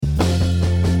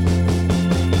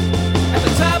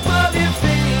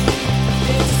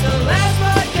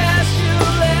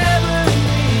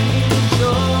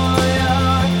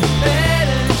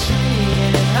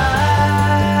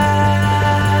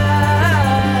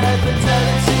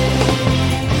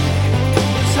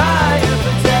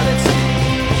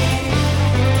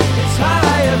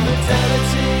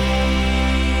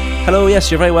Hello,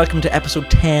 yes, you're very welcome to episode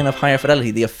 10 of Higher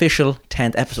Fidelity, the official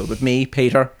 10th episode with me,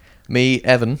 Peter. Me,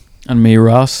 Evan. And me,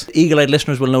 Ross. Eagle-eyed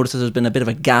listeners will notice that there's been a bit of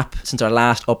a gap since our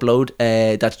last upload.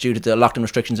 That's due to the lockdown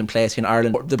restrictions in place in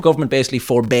Ireland. The government basically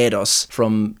forbade us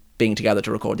from being together to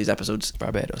record these episodes.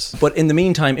 Barbados. But in the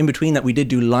meantime, in between that, we did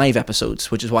do live episodes,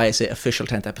 which is why I say official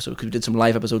 10th episode, because we did some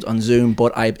live episodes on Zoom,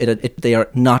 but they are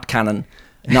not canon,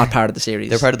 not part of the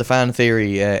series. They're part of the fan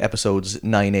theory episodes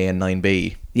 9A and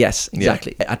 9B. Yes,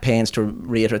 exactly. Yeah. At pains to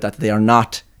reiterate that they are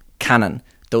not canon.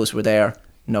 Those who were there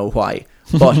know why.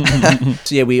 But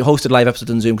so yeah, we hosted live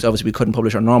episodes on Zoom because obviously we couldn't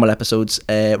publish our normal episodes,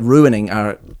 ruining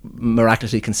our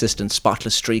miraculously consistent,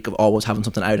 spotless streak of always having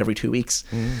something out every 2 weeks.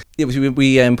 Yeah,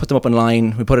 we put them up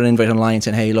online. We put an invite online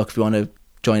saying, hey, look, if you want to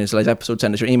join us live episode,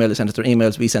 send us your email. They sent us their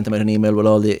emails. We sent them out an email with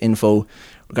all the info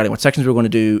regarding what sections we were going to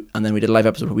do, and then we did a live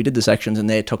episode where we did the sections and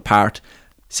they took part.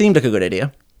 Seemed like a good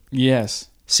idea. Yes.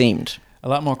 Seemed. A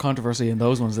lot more controversy in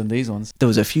those ones than these ones. There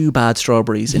was a few bad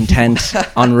strawberries intent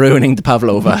on ruining the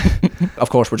pavlova. Of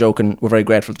course, we're joking. We're very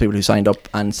grateful to people who signed up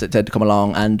and said to come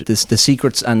along. And the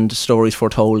secrets and stories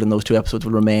foretold in those 2 episodes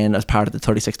will remain as part of the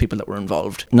 36 people that were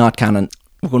involved. Not canon.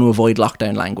 We're going to avoid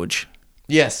lockdown language.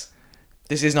 Yes.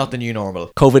 This is not the new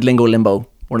normal. COVID lingo limbo.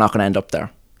 We're not going to end up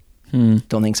there.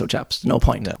 Don't think so, chaps. No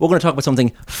point. No. We're going to talk about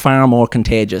something far more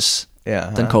contagious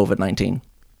than COVID-19.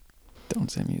 Don't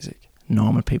say music.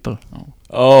 Normal People.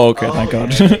 Oh, okay, thank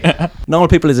God. Normal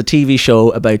People is a TV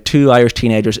show about 2 Irish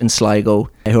teenagers in Sligo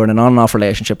who are in an on and off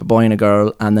relationship, a boy and a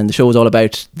girl, and then the show is all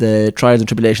about the trials and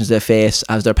tribulations they face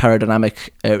as their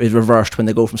paradigmatic is reversed when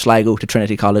they go from Sligo to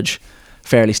Trinity College.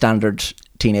 Fairly standard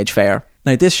teenage fare.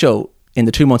 Now, this show, in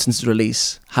the 2 months since its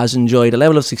release, has enjoyed a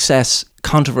level of success,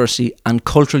 controversy and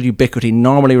cultural ubiquity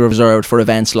normally reserved for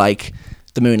events like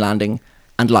the moon landing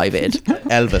and Live Aid.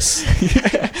 Elvis.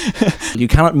 You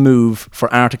cannot move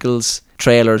for articles,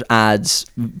 trailers, ads,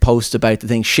 posts about the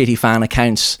thing, shitty fan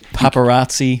accounts.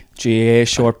 Paparazzi, GAA,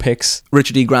 short pics.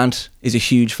 Richard E. Grant is a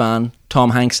huge fan.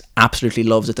 Tom Hanks absolutely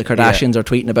loves it. The Kardashians are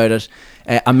tweeting about it.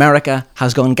 America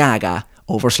has gone gaga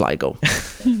over Sligo.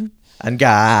 And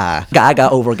Gaga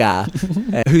over Ga.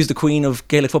 Who's the queen of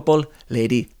Gaelic football?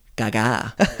 Lady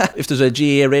Gaga. If there's a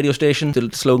GAA radio station, the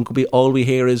slogan could be all we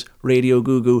hear is Radio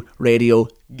Goo Radio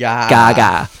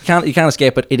Gaga. You can't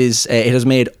escape it. It has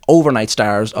made overnight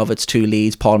stars of its 2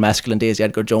 leads, Paul Mescal and Daisy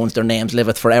Edgar Jones. Their names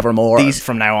liveth forevermore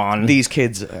from now on. These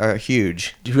kids are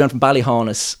huge. We went from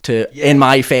Ballyhaunis to In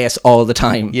My Face all the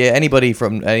time. Yeah, anybody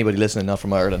listening not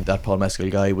from Ireland, that Paul Mescal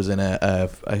guy was in a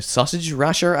sausage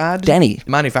rasher ad. Denny.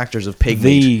 Manufacturers of pig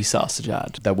meat. The sausage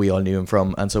ad. That we all knew him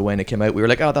from. And so when it came out, we were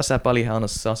like, oh, that's that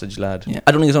Ballyhaunis sausage lad. Yeah.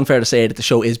 I don't think it's unfair to say that the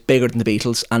show is bigger than the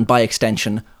Beatles and by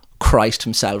extension Christ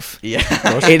himself. Yeah.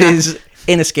 It is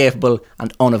inescapable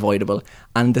and unavoidable,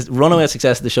 and the runaway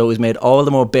success of the show is made all the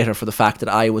more bitter for the fact that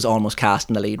I was almost cast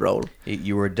in the lead role.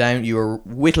 You were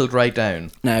whittled right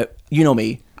down. Now, you know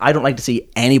me, I don't like to see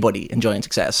anybody enjoying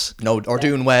success. No, or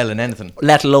doing well in anything.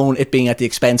 Let alone it being at the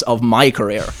expense of my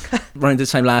career. Around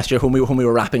this time last year when we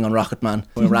were rapping on Rocket Man,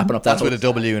 we were wrapping up that. That's with a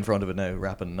W in front of it now,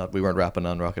 rapping. We weren't rapping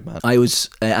on Rocket Man. I was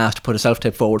asked to put a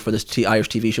self-tape forward for this Irish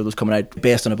TV show that was coming out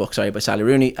based on a book, by Sally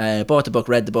Rooney. Bought the book,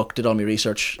 read the book, did all my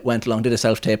research, went along, did a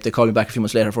self-tape. They called me back a few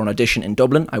months later for an audition in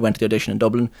Dublin. I went to the audition in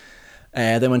Dublin.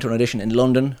 Then went to an audition in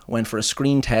London, went for a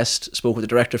screen test, spoke with the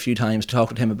director a few times, talked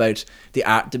with him about the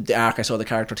arc I saw the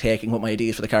character taking, what my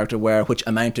ideas for the character were, which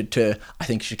amounted to, I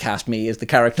think you should cast me as the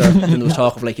character. Then there was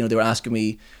talk of they were asking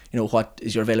me, what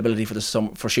is your availability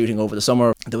for shooting over the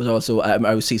summer. There was also,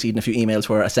 I was CC'd in a few emails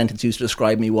where a sentence used to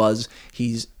describe me was,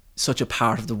 he's such a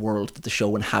part of the world that the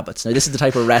show inhabits. Now this is the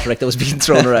type of rhetoric that was being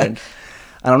thrown around.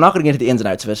 And I'm not going to get into the ins and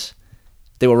outs of it.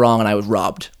 They were wrong and I was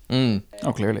robbed. Oh,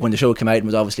 clearly. When the show came out, it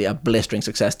was obviously a blistering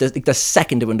success. The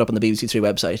second it went up on the BBC Three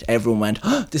website, everyone went,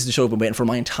 oh, this is the show I've been waiting for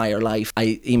my entire life.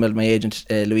 I emailed my agent,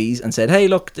 Louise, and said, hey,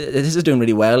 look, this is doing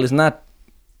really well. Isn't that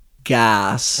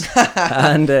gas?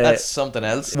 And that's something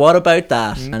else. What about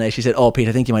that? And she said, oh, Pete,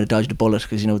 I think you might have dodged a bullet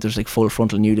because, there's full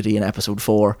frontal nudity in episode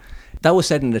 4. That was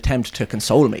said in an attempt to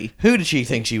console me. Who did she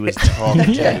think she was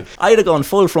talking to? I'd have gone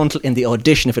full frontal in the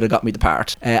audition if it had got me the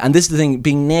part. And this is the thing,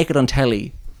 being naked on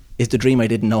telly is the dream I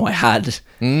didn't know I had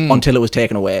until it was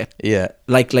taken away. Yeah.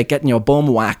 Like getting your bum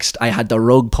waxed, I had the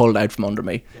rug pulled out from under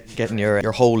me. Getting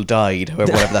your hole dyed,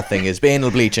 whatever that thing is.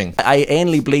 Anal bleaching. I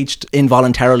anally bleached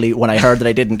involuntarily when I heard that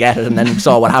I didn't get it and then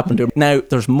saw what happened to him. Now,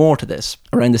 there's more to this.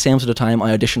 Around the same sort of time,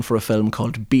 I auditioned for a film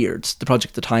called Beards. The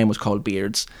project at the time was called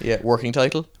Beards. Yeah, working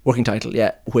title,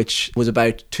 yeah. Which was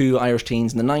about 2 Irish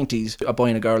teens in the 90s, a boy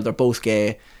and a girl. They're both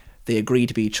gay. They agree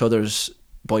to be each other's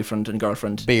boyfriend and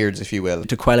girlfriend Beards, if you will.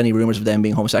 to quell any rumours of them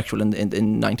being homosexual in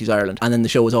 90s Ireland. And then the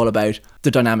show was all about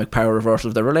the dynamic power reversal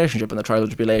of their relationship and the trials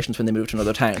and tribulations when they moved to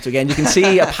another town. So again, you can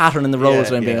see a pattern in the roles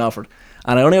that I'm being offered.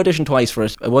 And I only auditioned twice for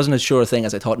it. It wasn't as sure a thing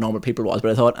as I thought Normal People was,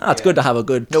 but I thought, it's good to have a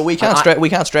good... No, we can't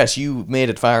stress. You made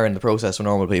it far in the process for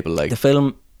Normal People. Like The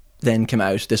film then came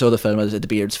out. This other film, the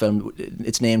Beards film,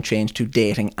 its name changed to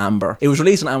Dating Amber. It was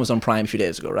released on Amazon Prime a few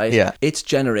days ago, right? Yeah. It's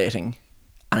generating,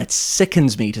 and it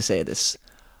sickens me to say this,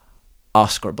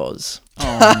 Oscar buzz.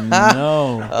 Oh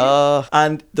no.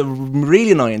 And the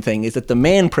really annoying thing is that the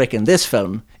main prick in this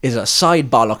film is a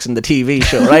side bollocks in the TV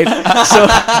show, right?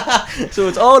 so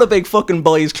it's all a big fucking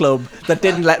boys club that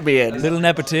didn't let me in. Little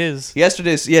nepotiz.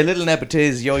 yesterday's, little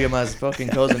nepotiz, Yo-Yo Ma's fucking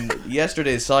cousin.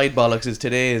 Yesterday's side bollocks is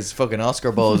today's fucking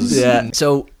Oscar buzz. Yeah.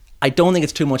 So I don't think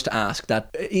it's too much to ask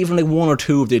that even like one or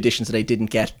two of the auditions that I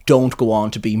didn't get don't go on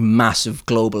to be massive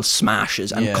global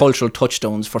smashes and cultural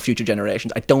touchstones for future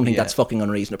generations. I don't think that's fucking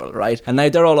unreasonable, right? And now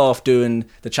they're all off doing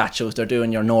the chat shows. They're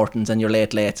doing your Nortons and your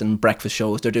Late Lates and breakfast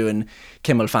shows. They're doing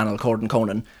Kimmel, Fannel, Corden,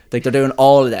 Conan. Like they're doing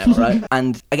all of them, right?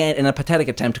 And again, in a pathetic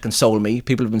attempt to console me,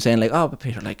 people have been saying like, oh, but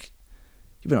Peter, like,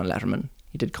 you've been on Letterman,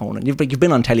 you did Conan, you've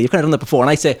been on telly, you've kind of done that before. And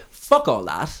I say, fuck all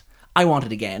that. I want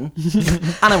it again,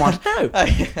 and I want it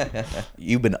now.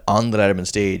 You've been on the Letterman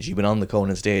stage, you've been on the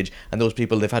Conan stage, and those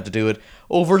people, they've had to do it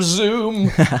over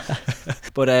Zoom.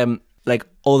 But like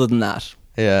other than that,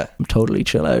 Yeah. I'm totally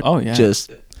chill out. Oh, yeah.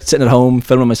 Just sitting at home,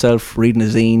 filming myself, reading a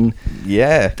zine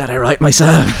Yeah. that I write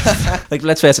myself. Like,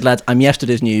 let's face it, lads, I'm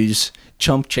yesterday's news,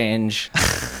 chump change,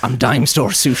 I'm dime store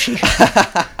sushi.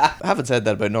 Having said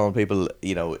that about Normal People,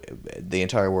 you know, the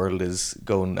entire world is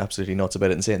going absolutely nuts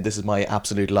about it and saying this is my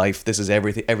absolute life, this is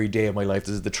everything, every day of my life,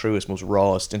 this is the truest, most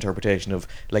rawest interpretation of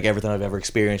like everything I've ever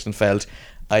experienced and felt.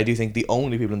 I do think the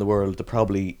only people in the world that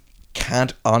probably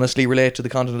can't honestly relate to the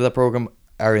content of that program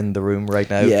are in the room right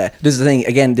now. Yeah, this is the thing.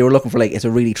 Again, they were looking for like, it's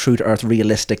a really true to earth,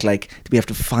 realistic, like we have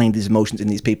to find these emotions in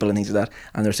these people and things like that.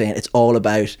 And they're saying it's all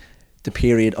about the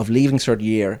period of leaving third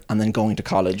year and then going to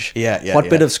college. What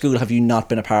bit of school have you not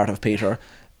been a part of, Peter?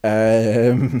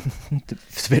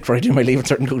 It's a bit where I do my leaving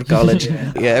cert and go to college.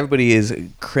 Yeah, everybody is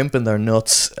crimping their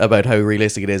nuts about how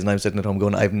realistic it is, and I'm sitting at home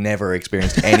going, I've never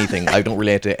experienced anything. I don't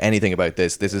relate to anything about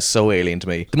this. This is so alien to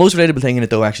me. The most relatable thing in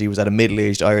it though actually was that a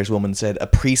middle-aged Irish woman said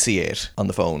appreciate on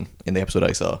the phone in the episode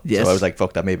I saw. Yes. So I was like,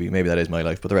 fuck that, maybe that is my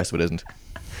life, but the rest of it isn't.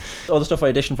 All the stuff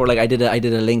I auditioned for, like I did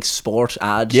a Lynx Sport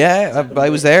ad. Yeah, I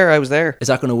was there. Is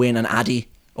that going to win an Addy?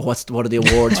 Or what are the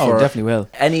awards Oh, for? definitely will.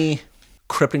 Any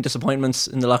crippling disappointments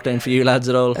in the lockdown for you lads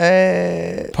at all?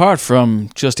 Apart from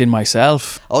just in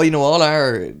myself. Oh, you know, all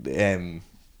our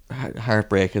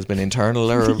heartbreak has been internal,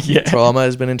 or Yeah. trauma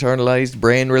has been internalized,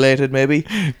 brain related maybe.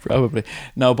 Probably.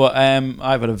 No, but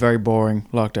I've had a very boring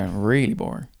lockdown. Really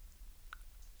boring.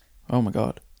 Oh my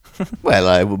God.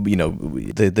 Well, you know,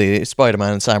 the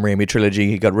Spider-Man and Sam Raimi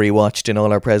trilogy got rewatched in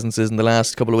all our presences in the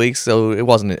last couple of weeks, so it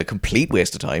wasn't a complete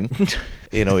waste of time.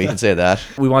 You know, you can say that.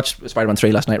 We watched Spider-Man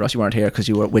 3 last night, Ross. You weren't here because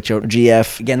you were with your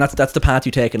GF. Again, that's the path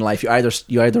you take in life.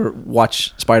 You either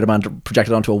watch Spider-Man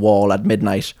projected onto a wall at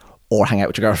midnight or hang out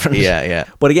with your girlfriend. Yeah.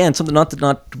 But again, something not to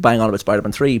bang on about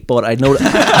Spider-Man 3, but I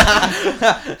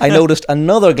noticed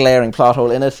another glaring plot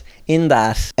hole in it, in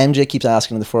that MJ keeps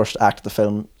asking in the first act of the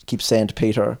film, keeps saying to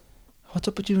Peter, what's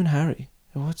up with you and Harry?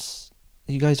 Are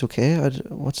you guys okay?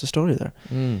 What's the story there?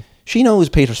 She knows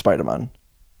Peter's Spider-Man.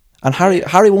 And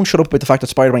Harry won't shut up about the fact that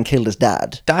Spider-Man killed his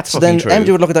dad. That's so fucking then true.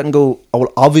 MJ would look at that and go, oh,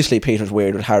 well, obviously Peter's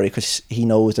weird with Harry because he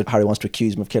knows that Harry wants to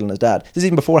accuse him of killing his dad. This is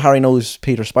even before Harry knows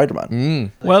Peter's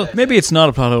Spider-Man. Well, maybe it's not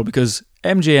a plot hole because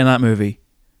MJ in that movie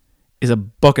is a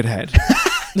buckethead.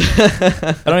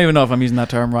 I don't even know if I'm using that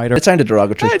term right. It sounded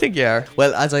derogatory. I think you are.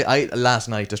 Well, as I last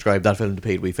night described that film to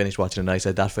Pete, we finished watching it and I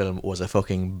said that film was a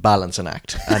fucking balancing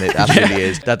act, and it absolutely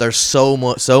is. That there's so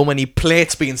many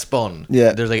plates being spun.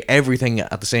 Yeah. There's like everything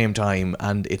at the same time,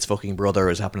 and its fucking brother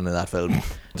is happening in that film.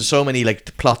 There's so many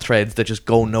like plot threads that just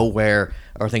go nowhere,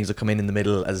 or things that come in the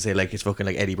middle. As I say, like it's fucking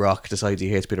like Eddie Brock decides he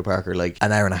hates Peter Parker like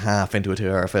an hour and a half into a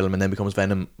 2-hour film, and then becomes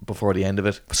Venom before the end of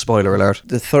it. Spoiler alert.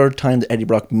 The third time that Eddie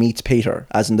Brock meets Peter,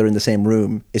 as in they're in the same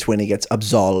room, is when he gets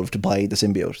absolved by the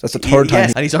symbiote. That's the third time.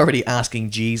 Yes, and he's already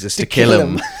asking Jesus to kill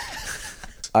him.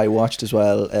 I watched as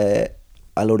well a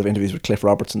load of interviews with Cliff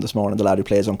Robertson this morning, the lad who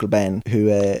plays Uncle Ben, who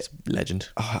Legend.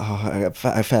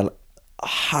 I fell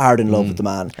hard in love with the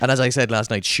man. And as I said last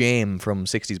night, Shame from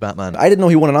 60s Batman. I didn't know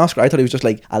he won an Oscar. I thought he was just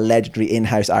like a legendary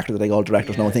in-house actor that like all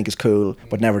directors now think is cool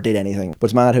but never did anything. But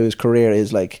it's mad how his career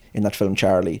is like in that film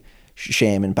Charlie,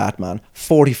 shame in Batman.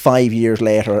 45 years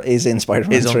later is in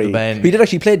Spider-Man Is on the 3. bend. He did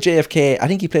actually play JFK. I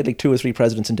think he played like 2 or 3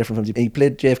 presidents in different films. He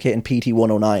played JFK in PT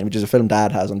 109, which is a film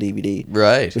Dad has on DVD.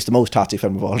 Right. It's the most Totsy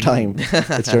film of all time.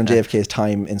 It's during JFK's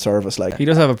time in service. Like, He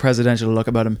does have a presidential look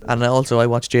about him. And also, I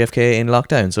watched JFK in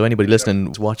lockdown. So anybody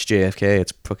listening, watch JFK.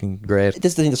 It's fucking great.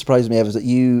 this is the thing that surprises me, Ev, is that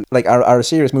you like are a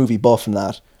serious movie buff in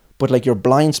that, but like your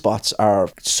blind spots are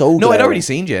so. No, I'd glaring. already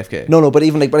seen JFK. No, but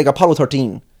even like Apollo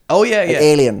 13. Oh yeah, Like yeah.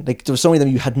 Alien, like there was so many of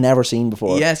them you had never seen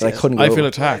before. Yes, that yes. I couldn't. Go I feel over.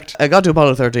 attacked. I got to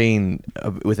Apollo 13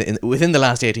 within the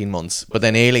last 18 months, but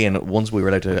then Alien, once we were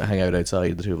allowed to hang out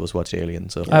outside, the two of us watched Alien.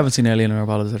 So I haven't seen Alien or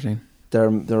Apollo 13. They're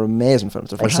amazing films.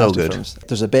 They're They're so fantastic good. films.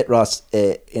 There's a bit, Ross,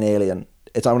 in Alien.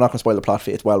 I'm not going to spoil the plot for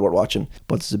you. It's well worth watching.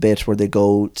 But there's a bit where they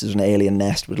go to an alien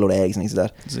nest with a load of eggs and things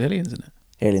like that. There's aliens in it.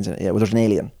 Aliens in it. Yeah, well, there's an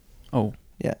alien. Oh,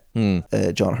 Yeah. Hmm.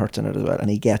 John Hurt's in it as well, and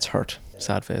he gets hurt.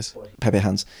 sad face. Pepe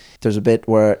hands. There's a bit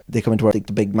where they come into where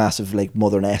the big massive like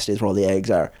mother nest is where all the eggs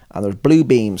are, and there's blue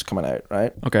beams coming out,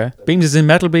 right? Okay. Beams is in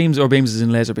metal beams or beams is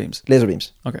in laser beams? Laser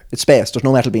beams. Okay. It's space. There's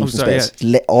no metal beams Oh, in sorry,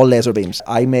 space. All laser beams.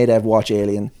 I made Ev watch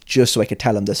Alien just so I could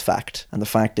tell him this fact, and the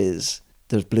fact is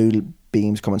there's blue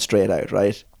beams coming straight out,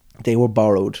 right? They were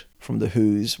borrowed from the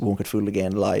Who's "Won't Get Fooled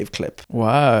Again" live clip.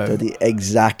 Wow. They're the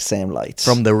exact same lights.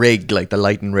 From the rig, like the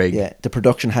lighting rig. Yeah, the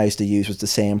production house they used was the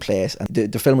same place, and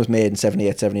the film was made in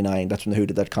 78, 79. That's when the Who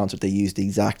did that concert. They used the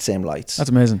exact same lights. That's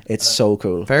amazing. It's so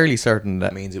cool. Fairly certain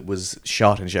that means it was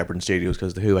shot in Shepperton Studios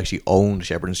because the Who actually owned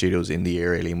Shepperton Studios in the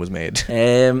year Alien was made.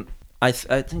 I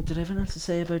think, did I have anything else to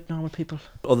say about Normal People?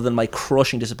 Other than my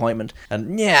crushing disappointment.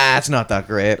 And yeah, it's not that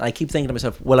great. I keep thinking to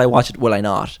myself, will I watch it, will I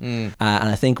not? And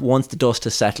I think once the dust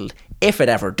has settled, if it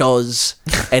ever does,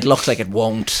 it looks like it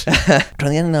won't. Trying to think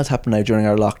anything else happened now during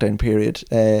our lockdown period.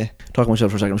 Talking to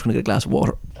myself for a second, I'm just going to get a glass of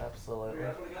water.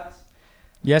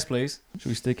 Yes, please. Should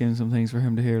we stick in some things for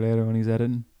him to hear later when he's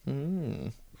editing?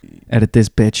 Edit this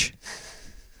bitch.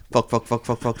 Fuck.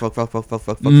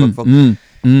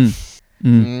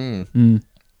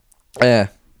 Yeah.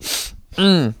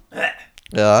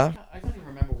 Yeah. I can't even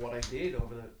remember what I did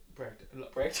over the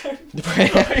breakdown.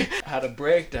 I had a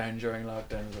breakdown during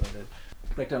lockdown is what I did.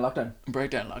 Breakdown lockdown.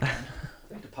 Breakdown lockdown.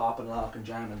 Like to pop and lock and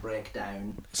jam and break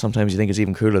down. Sometimes you think it's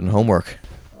even cooler than homework.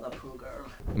 Oh, that poor girl.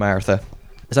 Martha.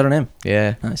 Is that her name?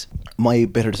 Yeah. Nice. My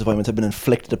bitter disappointments have been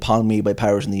inflicted upon me by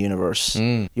powers in the universe.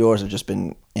 Yours have just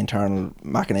been internal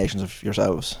machinations of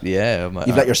yourselves. Yeah.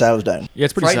 You've let yourselves down. Yeah,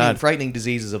 it's pretty sad. Frightening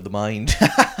diseases of the mind.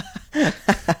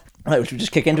 Right, should we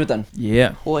just kick into it then?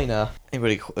 Yeah. Why not?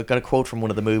 Anybody got a quote from one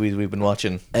of the movies we've been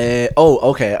watching?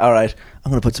 Okay, alright.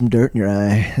 I'm going to put some dirt in your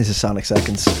eye. This is Sonic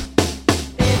Seconds.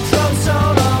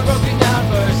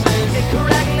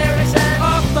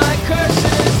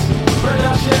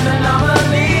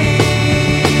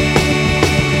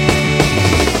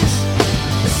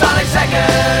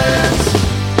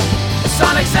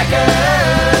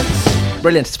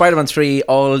 Brilliant. Spider-Man 3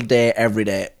 all day, every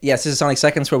day. Yes, this is Sonic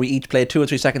Seconds where we each play 2 or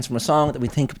 3 seconds from a song that we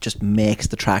think just makes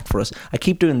the track for us. I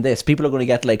keep doing this. People are going to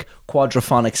get like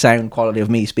quadraphonic sound quality of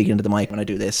me speaking into the mic when I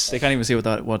do this. They can't even see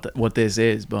what this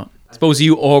is, but I suppose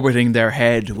you orbiting their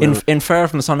head will... Infer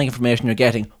from the sonic information you're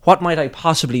getting, what might I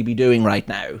possibly be doing right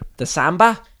now? The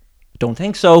samba? Don't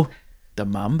think so. The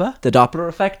Mamba? The Doppler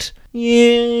effect?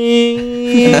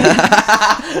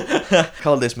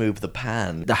 Call this move the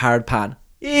pan. The hard pan.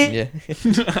 Yeah.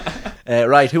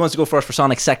 Right, who wants to go first for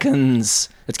Sonic Seconds?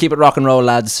 Let's keep it rock and roll,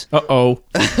 lads. Uh-oh.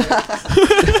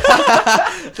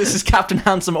 This is Captain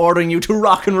Handsome ordering you to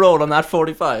rock and roll on that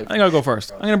 45. I think I'll go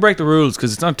first. I'm going to break the rules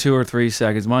because it's not 2 or 3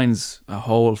 seconds. Mine's a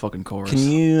whole fucking chorus. Can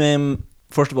you,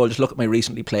 first of all, just look at my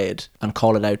recently played and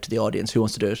call it out to the audience? Who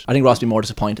wants to do it? I think Ross would be more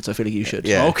disappointed, so I feel like you should.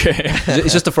 Yeah. Okay.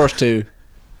 It's just the first two.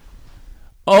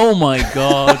 Oh my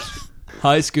God.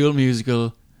 High School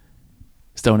Musical.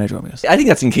 Stone Age Romeos. I think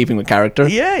that's in keeping with character.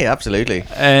 Yeah, absolutely.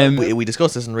 Um, We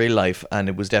discussed this in real life, and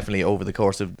it was definitely over the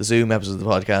course of the Zoom episodes of the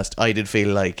podcast. I did feel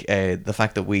like the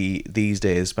fact that we these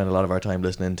days spend a lot of our time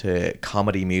listening to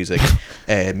comedy music,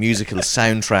 musical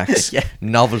soundtracks,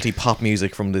 novelty pop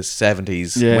music from the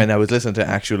 70s. Yeah. When I was listening to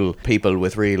actual people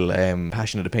with real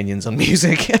passionate opinions on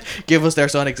music, give us their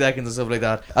Sonic Seconds and stuff like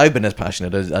that. I've been as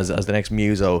passionate as the next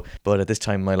muso, but at this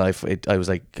time in my life, I was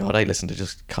like, God, I listen to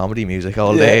just comedy music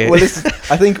all day. Well,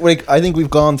 I think we've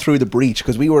gone through the breach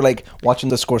because we were like watching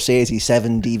the Scorsese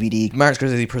 7 DVD. Martin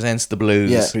Scorsese presents the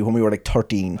blues. Yeah, when we were like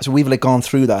 13. So we've like gone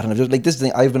through that, and I've just like this is the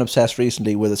thing. I've been obsessed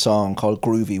recently with a song called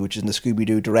Groovy, which is in the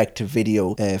Scooby-Doo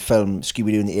direct-to-video film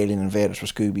Scooby-Doo and the Alien Invaders, where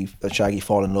Scooby and Shaggy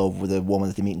fall in love with a woman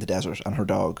that they meet in the desert and her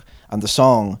dog. and the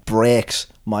song breaks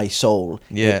my soul.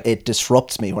 Yeah. It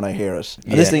disrupts me when I hear it.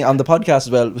 And this thing on the podcast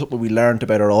as well, what we learned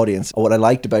about our audience, or what I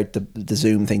liked about the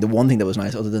Zoom thing, the one thing that was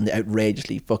nice, other than the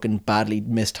outrageously fucking badly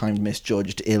mistimed,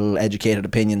 misjudged, ill-educated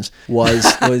opinions, was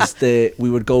we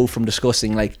would go from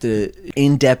discussing like the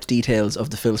in-depth details of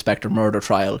the Phil Spector murder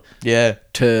trial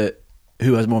to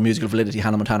who has more musical validity,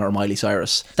 Hannah Montana or Miley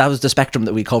Cyrus. That was the spectrum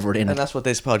that we covered in And it. that's what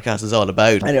this podcast is all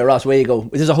about. Anyway, Ross, where you go?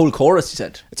 There's a whole chorus, you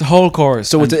said. It's a whole chorus.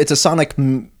 So it's a sonic,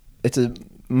 it's a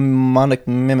monic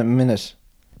minute.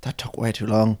 That took way too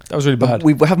long. That was really bad.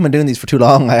 We haven't been doing these for too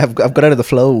long. I've got out of the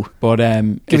flow. But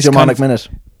Give us your monic minute.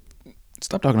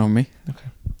 Stop talking over me. Okay.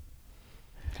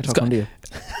 I talk to you.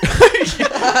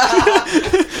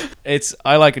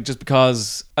 I like it just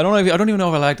because I don't even know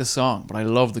if I like the song, but I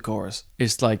love the chorus.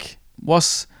 It's like no,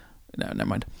 never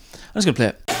mind. I'm just gonna play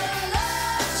it.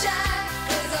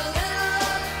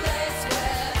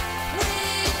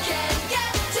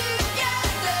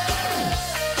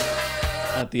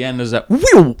 At the end there's that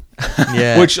wheel,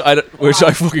 Yeah. which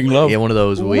I fucking love. Yeah, one of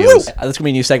those wheels. That's gonna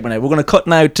be a new segment now. We're gonna cut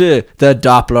now to the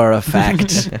Doppler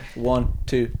effect. 1,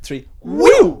 2, 3.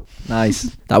 Woo!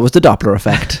 Nice. That was the Doppler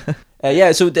effect.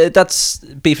 So that's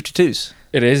B-52s.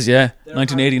 It is, yeah.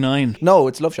 1989. No,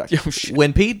 it's Love Shack. Oh, shit.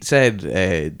 When Pete said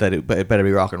that it better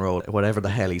be rock and roll, whatever the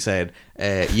hell he said,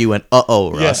 you went,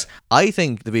 uh-oh, Ross. Yeah. I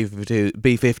think the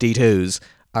B-52s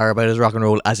are about as rock and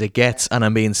roll as it gets, and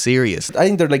I'm being serious. I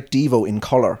think they're like Devo in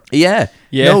colour. Yeah.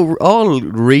 Yeah. No, all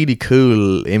really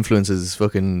cool influences,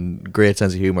 fucking great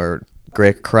sense of humour,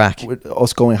 great crack. With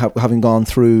us having gone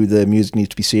through the music needs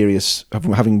to be serious,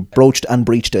 having broached and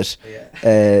breached it,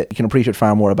 you can appreciate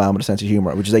far more a band with a sense of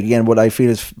humour, which is like, again, what I feel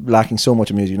is lacking so much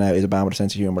in music now is a band with a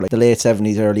sense of humour. Like the late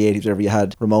 70s, early 80s, wherever you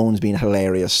had Ramones being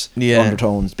hilarious,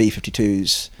 Undertones,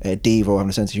 B-52s, Devo having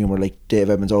a sense of humour, like Dave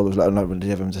Evans, all those,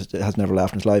 Dave Evans has never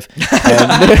laughed in his life.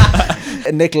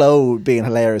 Nick Lowe being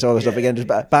hilarious, all this stuff. Again, just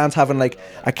bands having like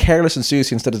a careless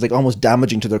insouciance that is like almost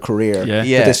damaging to their career. Yeah.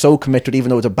 That they're so committed, even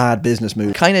though it's a bad business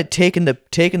move. Kind of taking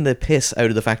the piss out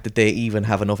of the fact that they even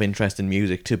have enough interest in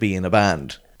music to be in a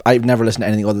band. I've never listened to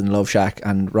anything other than Love Shack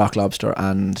and Rock Lobster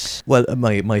and... Well,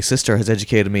 my sister has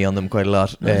educated me on them quite a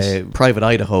lot. Nice. Private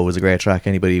Idaho is a great track.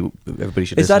 Everybody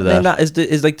should listen to that.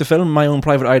 Is like the film My Own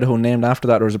Private Idaho named after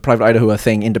that, or is it Private Idaho a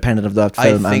thing independent of that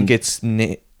film? I think it's...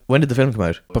 When did the film come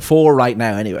out? Before right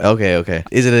now, anyway. Okay.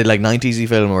 Is it a like 90s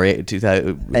film or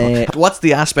 2000? What's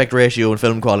the aspect ratio and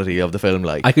film quality of the film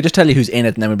like? I could just tell you who's in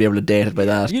it and then we'll be able to date it by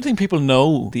that. Do you think people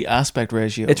know the aspect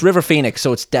ratio? It's River Phoenix,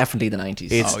 so it's definitely the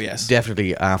 90s. It's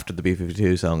definitely after the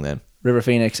B-52 song then. River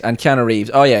Phoenix and Keanu Reeves.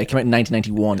 Oh yeah, it came out in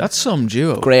 1991. That's some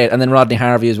duo. Great. And then Rodney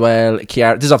Harvey as well.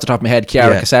 Chiara, this is off the top of my head.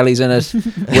 Chiara Caselli's in it.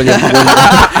 William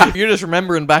You're just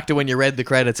remembering back to when you read the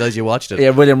credits as you watched it. Yeah,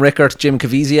 William Rickert, Jim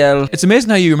Caviezel. It's amazing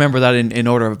how you remember that in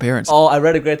order of appearance. Oh, I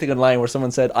read a great thing online where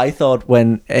someone said, I thought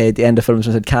when at the end of films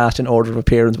when it said cast in order of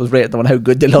appearance was rated on how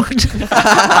good they looked.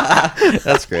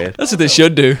 That's great. That's what they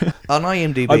should do. On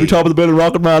IMDb, I'd be top of the bill,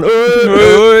 Rocket Man.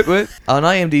 Wait. On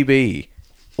IMDb,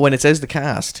 when it says the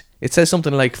cast, it says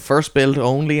something like first build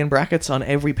only in brackets on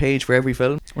every page for every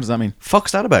film. What does that mean?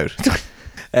 Fuck's that about?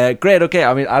 Great, okay.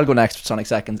 I mean, I'll go next for Sonic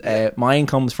Seconds. Mine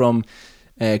comes from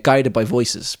Guided by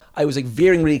Voices. I was like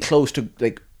veering really close to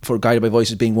like for Guided by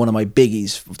Voices being one of my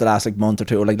biggies of the last like month or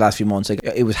two, or like last few months. Like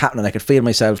it was happening. I could feel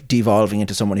myself devolving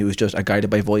into someone who was just a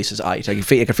Guided by Voices I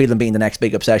could feel them being the next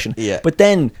big obsession. Yeah. But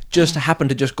then just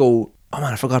happened to just go, oh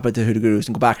man, I forgot about the Hoodoo Gurus,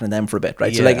 and go back into them for a bit,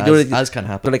 right? Yeah, so like as can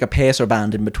happen. They're like a pacer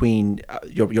band in between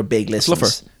your big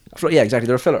listens. Fluffer. Yeah, exactly.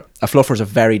 They're a filler. A fluffer is a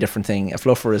very different thing. A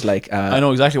fluffer is like I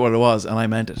know exactly what it was, and I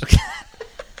meant it.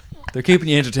 They're keeping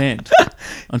you entertained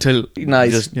until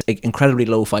nice. Like incredibly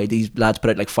lo-fi. These lads put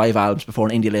out like 5 albums before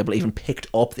an indie label even picked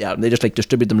up the album. They just like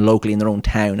distribute them locally in their own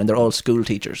town, and they're all school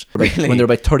teachers. Really? When they're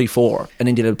about 34, an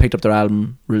indie label picked up their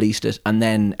album, released it, and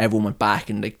then everyone went back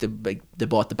and like they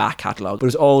bought the back catalogue. But it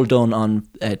was all done on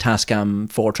Tascam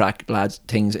 4-track lads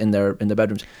things in their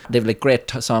bedrooms. They have like great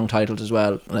song titles as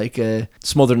well, like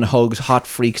Smothered in Hugs, Hot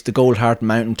Freaks, The Gold Heart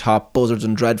Mountaintop, Buzzards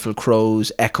and Dreadful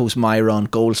Crows, Echoes Myron,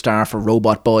 Gold Star for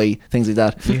Robot Boy, things like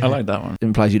that. I like that one. It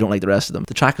implies you don't like the rest of them.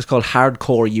 The track is called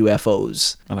Hardcore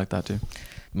UFOs. I like that too.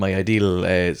 My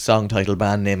ideal song title,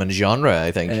 band name and genre,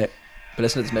 I think. But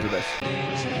listen to this middle bit.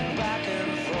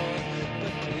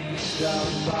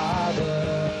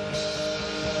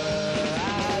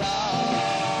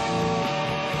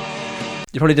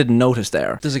 You probably didn't notice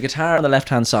there. There's a guitar on the left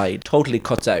hand side, totally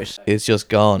cuts out It's just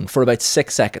gone. for about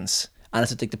 6 seconds. and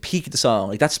it's at like the peak of the song.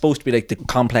 Like that's supposed to be like the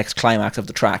complex climax of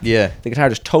the track. Yeah. The guitar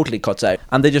just totally cuts out,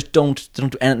 and they just don't do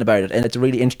anything about it. And it's a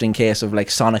really interesting case of like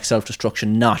sonic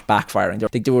self-destruction not backfiring.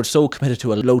 They were so committed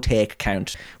to a low take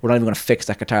count. We're not even going to fix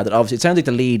that guitar. That obviously it sounds like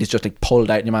the lead is just like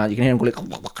pulled out. You can hear him go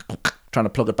like trying to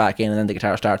plug it back in, and then the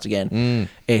guitar starts again.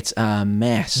 It's a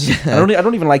mess. I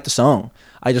don't even like the song.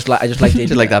 I just like the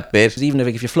Just like that bit. Even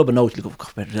if you flub a note, you go,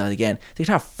 God, better do that again. The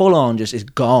guitar full on just is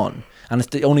gone, and it's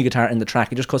the only guitar in the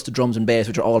track. It just cuts the drums and bass,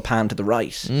 which are all panned to the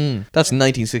right. That's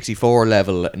 1964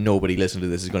 level. Nobody listening to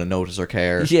this is going to notice or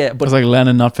care. Yeah, but It's like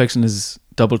Lennon not fixing his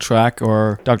double track,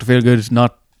 or Dr. Feelgood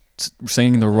not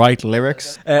singing the right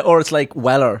lyrics. or it's like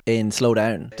Weller in Slow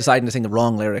Down, deciding to sing the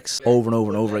wrong lyrics over and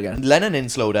over and over again. Lennon in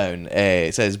Slow Down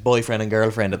says boyfriend and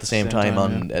girlfriend at the same time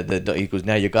on the. He goes,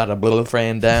 now you got a little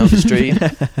friend down the street.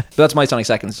 But that's my Sonic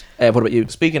Seconds. What about you?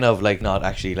 Speaking of like not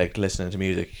actually like listening to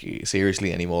music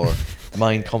seriously anymore,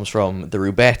 mine comes from the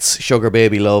Rubettes, Sugar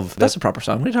Baby Love. That's a proper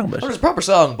song. What are you talking about? Well, it's a proper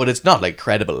song, but it's not like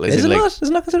credible. Is it like, not? Is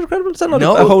it not considered credible? Is that not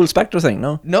No. a whole Spectre thing?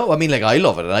 No. No, I mean like I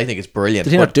love it and I think it's brilliant.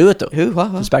 Did he but- not do it though? Who?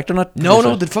 What? Did Spectre not?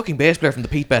 No, the fucking bass player from the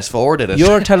Pete Best Four did it.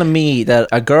 You're telling me that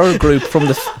a girl group from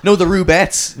the No, the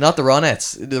Rubettes, not the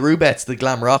Ronettes. The Rubettes, the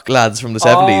glam rock lads from the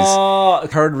 70s. Oh,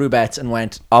 heard Rubettes and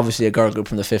went, obviously a girl group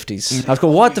from the 50s. I was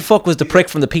going, what the fuck was the prick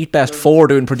from the Pete Best 4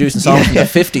 doing producing songs from the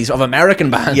 50s of American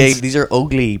bands? Yeah, these are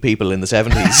ugly people in the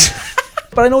 70s.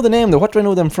 But I know the name though. What do I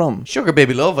know them from? Sugar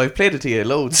Baby Love, I've played it to you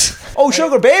loads. Oh,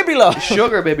 Sugar Baby Love.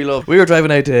 Sugar Baby Love. We were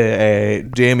driving out to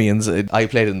Damien's. I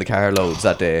played it in the car loads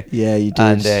that day. Yeah, you did.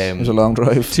 And, it was a long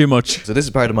drive. Too much. So this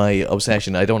is part of my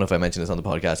obsession. I don't know if I mentioned this on the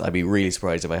podcast. I'd be really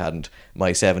surprised if I hadn't.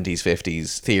 My 70s,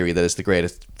 50s theory that it's the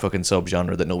greatest fucking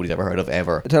subgenre that nobody's ever heard of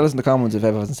ever. Tell us in the comments if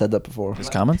everyone's said that before.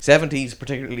 Just comments. 70s,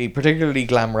 particularly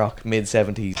glam rock, mid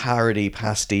 70s, parody,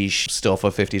 pastiche stuff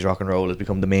of 50s rock and roll has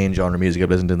become the main genre of music I've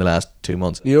listened to in the last 2 months.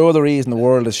 You're the reason the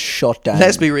world is shut down.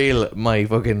 Let's be real, my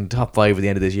fucking top 5 at the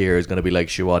end of this year is going to be like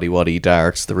Shiwaddy Waddy,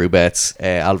 Darts, the Rubettes,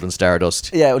 Alvin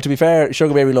Stardust. Yeah, well, to be fair,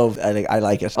 Sugar Baby Love, I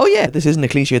like it. Oh yeah, this isn't a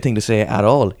cliche thing to say at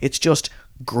all. It's just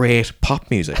great pop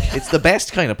music. It's the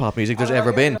best kind of pop music there's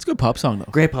ever been. It's a good pop song though.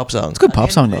 Great pop song. It's a good pop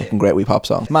song though. Fucking great wee pop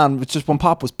song. Man, it's just when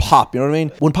pop was pop, you know what I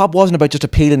mean? When pop wasn't about just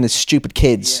appealing to stupid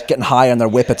kids getting high on their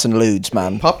whippets and lewds,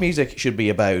 man. Pop music should be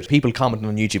about people commenting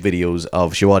on YouTube videos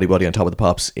of Shiwaddy Waddy on Top of the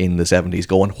Pops in the 70s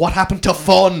going, what happened to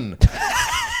fun?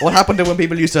 What happened to when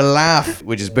people used to laugh?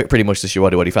 Which is pretty much the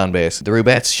Shiwaddy Waddy fan base. The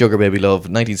Rubettes, Sugar Baby Love,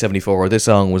 1974. This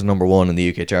song was number 1 in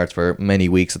the UK charts for many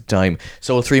weeks at the time.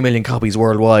 Sold 3 million copies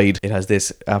worldwide. It has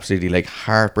this absolutely like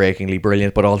heartbreakingly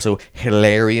brilliant but also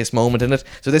hilarious moment in it.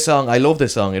 So this song, I love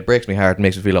this song. It breaks my heart and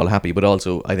makes me feel all happy, but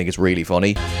also I think it's really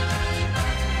funny.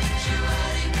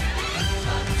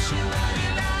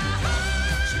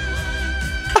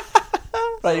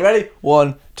 Right, you ready?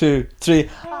 1, 2, 3.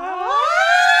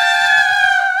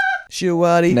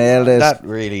 Shiwaddy. Nailed it. That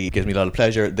really gives me a lot of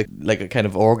pleasure. Like a kind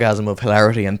of orgasm of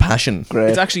hilarity and passion. Great.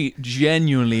 It's actually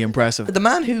genuinely impressive. The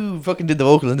man who fucking did the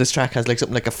vocals in this track has like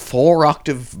something like a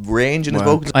 4-octave range in his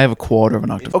Wow. vocals. I have a quarter of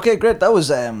an octave. Okay, great. That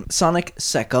was Sonic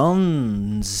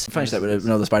Seconds. Finish that with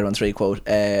another Spider-Man 3 quote.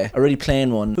 A really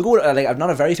plain one. We go with, like, not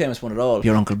a very famous one at all.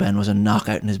 Your Uncle Ben was a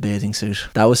knockout in his bathing suit.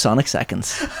 That was Sonic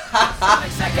Seconds.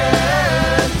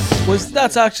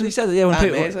 That's actually He said it, yeah. When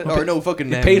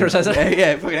Peter says it.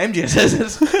 Yeah, fucking MJ says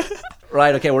it.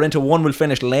 Right, okay, we're into one we'll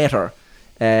finish later.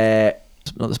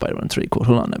 Another Spider-Man 3 quote.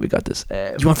 Hold on, now we got this.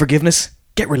 You want forgiveness?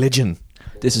 Get religion.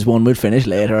 This is one we'll finish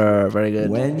later. Very good.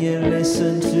 When you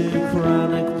listen to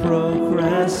chronic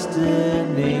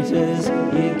procrastinators,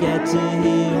 you get to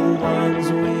hear ones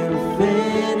we'll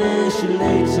finish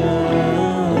later.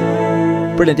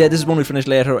 Brilliant. Yeah, this is one we finish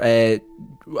later.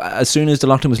 As soon as the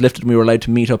lockdown was lifted and we were allowed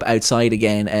to meet up outside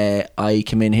again, I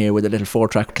came in here with a little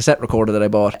 4-track cassette recorder that I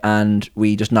bought, and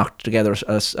we just knocked together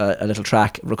a little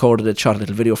track, recorded it, shot a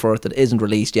little video for it that isn't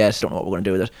released yet. Don't know what we're going to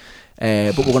do with it,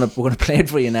 but we're gonna play it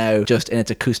for you now, just in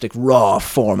its acoustic raw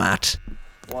format.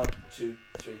 1, 2,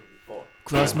 3, 4.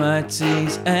 Cross my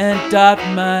T's and dot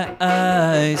my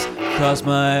I's. Cross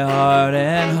my heart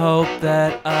and hope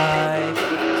that I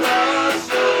cross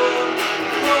your mind.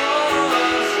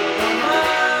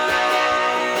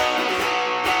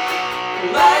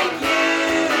 Like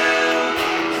you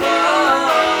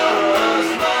cross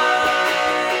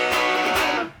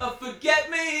mine. Oh, forget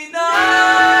me not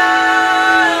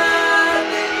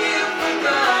that you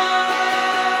forgot.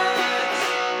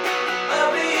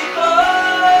 I'll be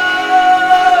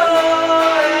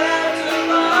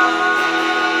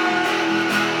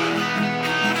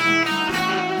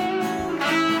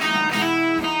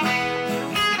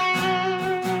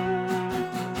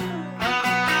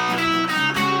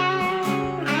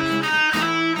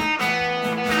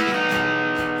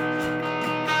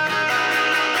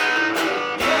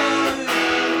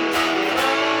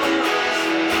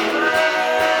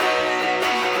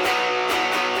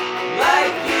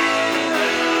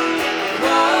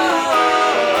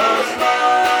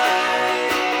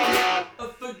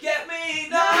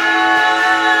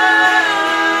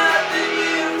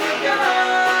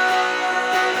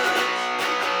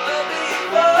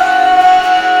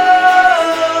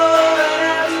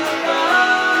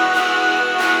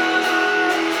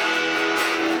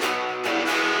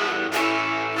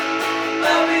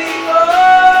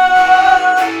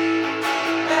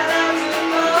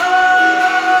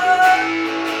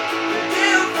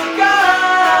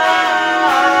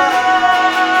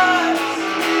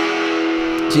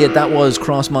So yeah, that was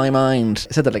Cross My Mind.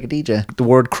 I said that like a DJ. The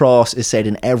word cross is said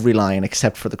in every line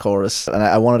except for the chorus. And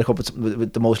I wanted to come up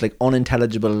with the most like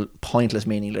unintelligible, pointless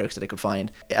meaning lyrics that I could find.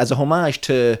 As a homage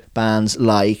to bands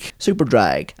like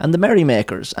Superdrag and the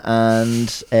Merrymakers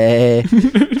and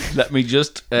Let me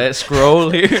just scroll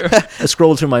here. I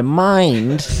scroll through my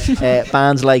mind,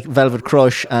 bands like Velvet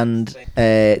Crush and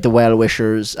the Well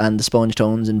Wishers and the Sponge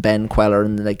Tones and Ben Queller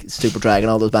and like Superdrag and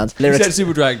all those bands. You Lyrics. said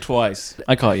Super Drag twice.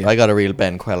 I caught you. I got a real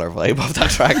Ben Queller vibe off that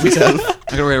track myself.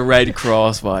 I got a real Red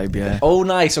Cross vibe, yeah. Oh,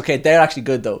 nice. Okay, they're actually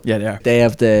good though. Yeah, they are. They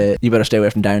have the You Better Stay Away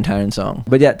from Downtown song.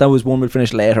 But yeah, that was One We'll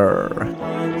Finish Later.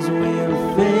 Ones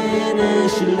we'll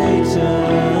finish later.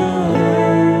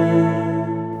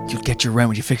 You'll get your rent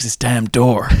when you fix this damn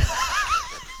door. Peaches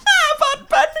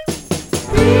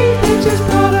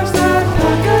products that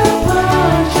pack a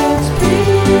punch.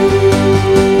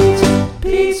 It's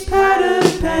Pete's pattern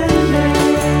pending.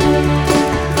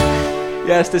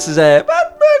 Yes, this is patent pending.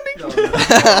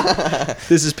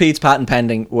 This is Pete's patent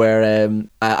pending, where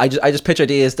I just pitch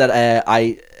ideas that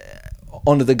I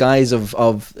under the guise of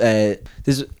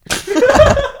this.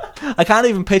 I can't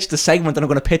even pitch the segment that I'm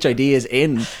going to pitch ideas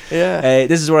in. Yeah.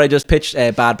 This is where I just pitch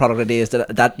bad product ideas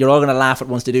that you're all going to laugh at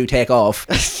once they do take off.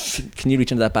 Can you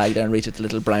reach into that bag there and reach at the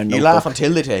little brown You notebook? laugh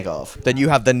until they take off. Then you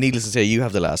have, needless to say, you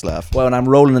have the last laugh. Well, when I'm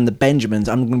rolling in the Benjamins,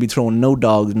 I'm going to be throwing no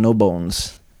dogs, no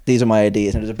bones. These are my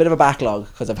ideas, and there's a bit of a backlog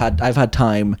because I've had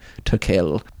time to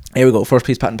kill. Here we go. First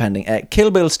piece, patent pending. Kill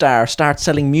Bill star starts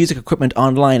selling music equipment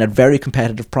online at very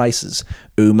competitive prices.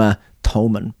 Uma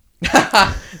Thurman.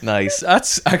 Nice.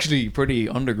 That's actually pretty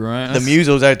underground. The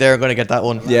musos out there are going to get that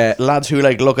one. Yeah. Lads who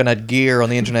like looking at gear on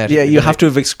the internet. Yeah, you have to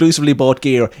have exclusively bought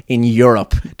gear in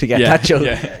Europe to get Yeah, that joke.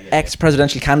 yeah.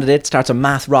 Ex-presidential candidate starts a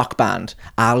math rock band.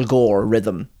 Al Gore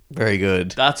rhythm. Very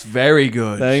good. That's very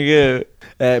good. Thank you.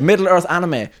 Middle Earth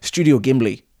anime. Studio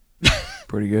Ghibli.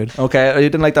 Pretty good. Okay, you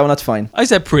didn't like that one, that's fine. I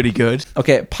said pretty good.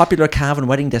 Okay, popular Cavan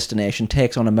wedding destination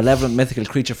takes on a malevolent mythical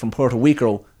creature from Puerto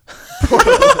Rico.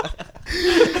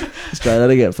 Let's try that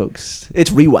again, folks.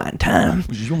 It's rewind time.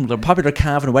 The popular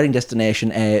Cavan wedding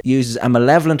destination uses a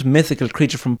malevolent mythical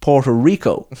creature from Puerto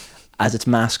Rico as its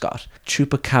mascot,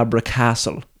 Chupacabra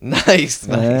Castle. Nice.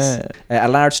 A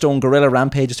large stone gorilla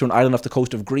rampages through an island off the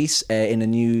coast of Greece in a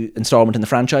new installment in the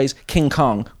franchise. King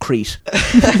Kong, Crete.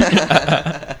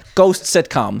 Ghost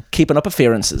sitcom, Keeping Up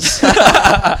Appearances.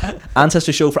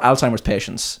 Ancestry show for Alzheimer's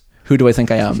patients. Who do I think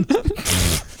I am?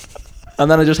 And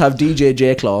then I just have DJ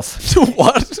J-Cloth.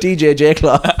 What? DJ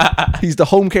J-Cloth. He's the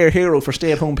home care hero for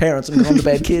stay-at-home parents and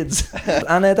gone-to-bed kids.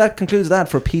 And that concludes that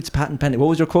for Pete's patent pending. What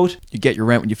was your quote? You get your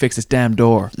rent when you fix this damn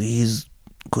door. Please,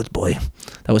 good boy.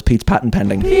 That was Pete's patent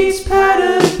pending. Pete's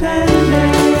pattern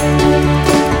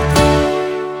pending.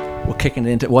 We're kicking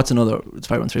it into... What's another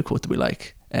Spider-Man 3 quote that we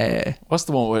like? What's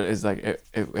the one where it's like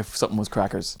if something was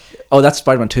crackers? Oh, that's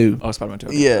Spider-Man 2. Oh, Spider-Man 2.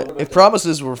 Yeah. If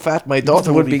promises were fat, my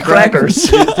daughter Would be crackers.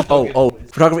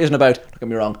 Photography isn't about, don't get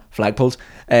me wrong, flagpoles.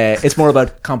 It's more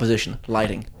about composition,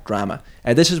 lighting, drama.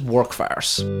 This is work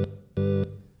farce. Don't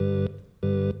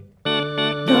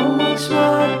work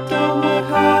smart, don't work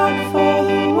hard for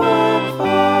the work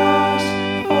fast,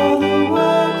 for the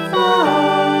work fast.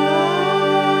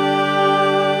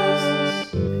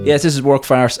 Yes, this is work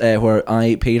farce, where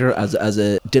I, Peter, as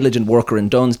a diligent worker in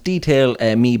Duns, detail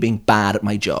me being bad at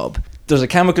my job. There's a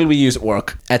chemical we use at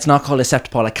work. It's not called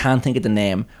Acceptapol. I can't think of the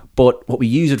name. But what we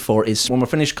use it for is when we're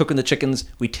finished cooking the chickens,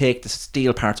 we take the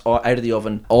steel parts out of the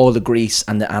oven. All the grease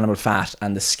and the animal fat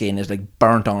and the skin is like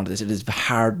burnt onto this. It is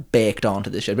hard baked onto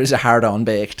this shit. But it's a hard on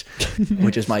baked,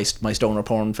 which is my stoner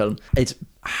porn film. It's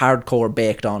hardcore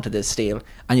baked onto this steel.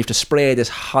 And you have to spray this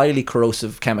highly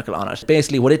corrosive chemical on it.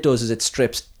 Basically what it does is it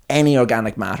strips any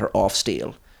organic matter off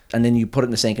steel. And then you put it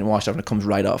in the sink and wash it off and it comes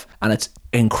right off. And it's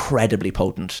incredibly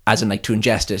potent. As in, like, to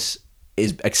ingest it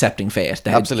is accepting fate.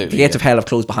 Absolutely. The gates of hell have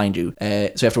closed behind you. So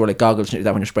you have to wear like goggles and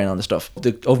that when you're spraying on the stuff.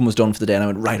 The oven was done for the day and I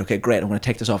went, right, okay, great. I'm going to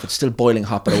take this off. It's still boiling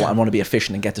hot, but I want to be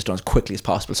efficient and get this done as quickly as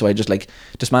possible. So I just like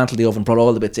dismantled the oven, brought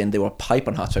all the bits in. They were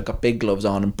piping hot. So I got big gloves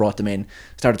on and brought them in.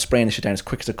 Started spraying the shit down as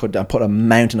quick as I could. I put a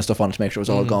mountain of stuff on it to make sure it was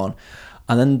all gone.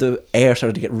 And then the air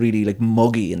started to get really like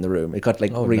muggy in the room. It got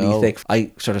like really thick.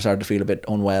 I sort of started to feel a bit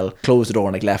unwell. Closed the door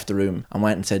and like left the room and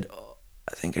went and said, oh,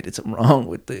 I think I did something wrong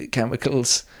with the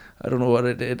chemicals. I don't know what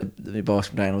I did. My boss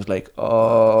came down and was like,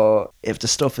 oh, if the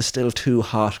stuff is still too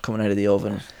hot coming out of the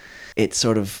oven, it's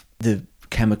sort of the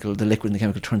liquid in the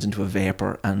chemical turns into a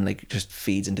vapor and like just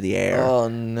feeds into the air. Oh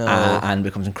no. And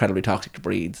becomes incredibly toxic to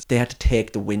breathe. They had to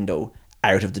take the window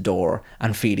out of the door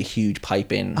and feed a huge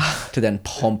pipe in to then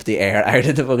pump the air out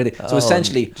of the fucking thing. So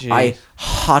essentially, geez. I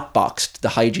hotboxed the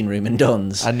hygiene room in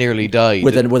Dunn's I nearly died.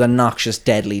 with a noxious,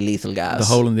 deadly, lethal gas. The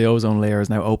hole in the ozone layer is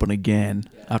now open again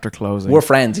after closing. We're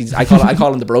friends. I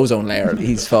call him the brozone layer.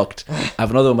 He's fucked. I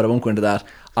have another one, but I won't go into that.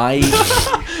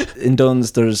 In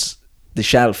Dunn's, there's the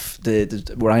shelf.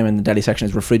 The where I'm in the deli section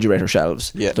is refrigerator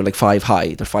shelves. Yeah. They're like 5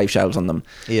 high. There's 5 shelves on them.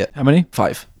 Yeah. How many?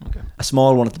 5. Okay. A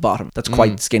small one at the bottom that's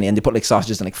quite skinny, and they put like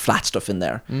sausages and like flat stuff in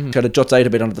there. Kind of juts out a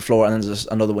bit onto the floor, and then there's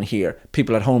another one here.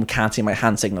 People at home can't see my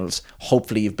hand signals.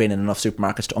 Hopefully, you've been in enough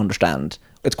supermarkets to understand.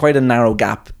 It's quite a narrow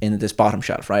gap in this bottom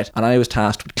shelf, right? And I was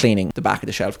tasked with cleaning the back of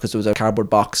the shelf because there was a cardboard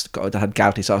box that had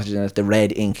Galty sausages in it. The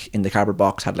red ink in the cardboard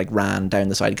box had like ran down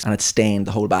the side and it stained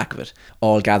the whole back of it,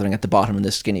 all gathering at the bottom in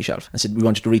this skinny shelf. I said, we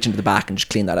want you to reach into the back and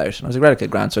just clean that out. And I was like, right, okay,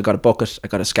 grand. So I got a bucket, I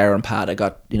got a scouring pad, I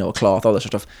got, a cloth, all that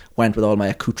sort of stuff. Went with all my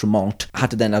accoutrement. I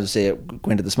had to then, as I say, go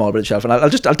into the small bit of the shelf. And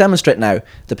I'll demonstrate now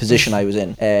the position I was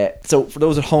in. So for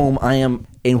those at home, I am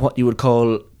in what you would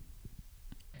call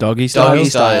Doggy style? Doggy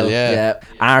style, yeah.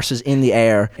 Arse is in the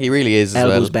air. He really is as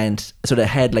Elbows well. bent. So the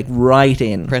head like right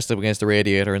in. Pressed up against the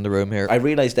radiator in the room here. I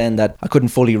realised then that I couldn't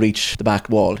fully reach the back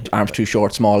wall. Arms too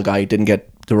short, small guy, didn't get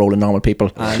the role of normal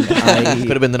people. And Could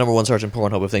have been the number one search in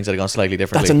Pornhub if things had gone slightly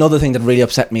differently. that's another thing that really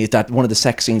upset me, is that one of the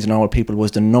sex scenes in Normal People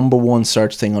was the number one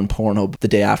search thing on Pornhub the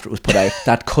day after it was put out.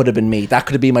 That could have been me. That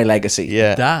could have been my legacy.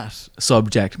 Yeah. That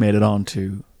subject made it on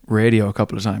to radio a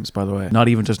couple of times, by the way. Not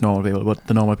even just Normal People, but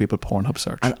the Normal People Pornhub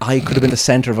search. And I could have been the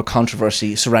centre of a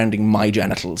controversy surrounding my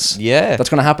genitals. Yeah. That's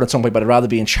going to happen at some point, but I'd rather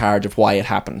be in charge of why it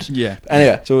happened. Yeah.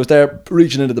 Anyway, so I was there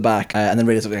reaching into the back, and then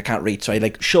realised I can't reach. So I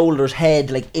like shoulders, head,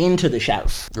 like into the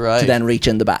shelf Right. to then reach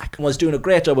in the back. I was doing a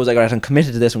great job. I was like, all right, I'm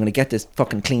committed to this. I'm going to get this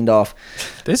fucking cleaned off.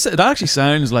 That actually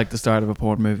sounds like the start of a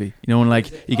porn movie. You know, when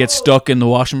like you get stuck in the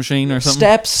washing machine or something?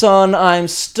 Stepson, I'm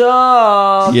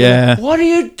stuck. Yeah. What are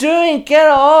you doing? Get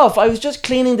off. I was just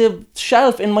cleaning the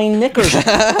shelf in my knickers.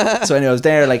 So anyway, I was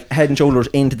there like head and shoulders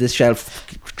into this shelf,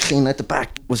 cleaning out the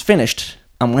back. Was finished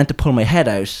and went to pull my head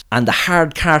out, and the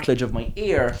hard cartilage of my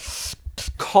ear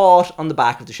caught on the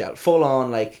back of the shelf. Full on,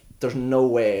 like, there's no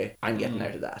way I'm getting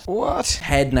out of that. What?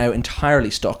 Head now entirely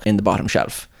stuck in the bottom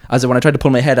shelf. As when I tried to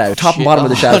pull my head out, top and bottom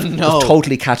of the shelf no. was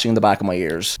totally catching the back of my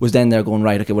ears. Was then there going,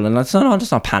 right, okay, well, let's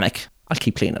not panic. I'll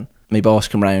keep cleaning. My boss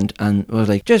came round and was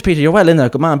like, "Cheers, Peter, you're well in there.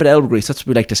 Good man, a bit of elbow grease. That's what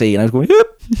we like to see." And I was going,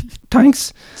 "Yep,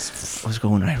 thanks." I was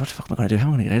going, right, what the fuck am I going to do? How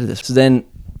am I going to get out of this? So then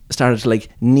started to like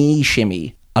knee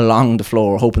shimmy along the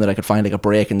floor, hoping that I could find like a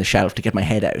break in the shelf to get my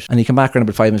head out. And he came back around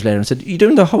about 5 minutes later and said, "You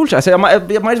doing the whole shelf?" I said, I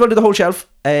might as well do the whole shelf.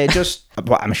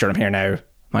 I'm sure I'm here now.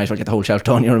 Might as well get the whole shelf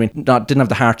done, you know what I mean? Didn't have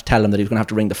the heart to tell him that he was going to have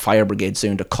to ring the fire brigade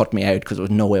soon to cut me out, because there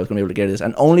was no way I was going to be able to get this.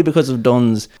 And only because of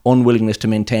Dunn's unwillingness to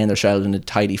maintain their shelves in a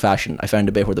tidy fashion, I found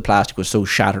a bit where the plastic was so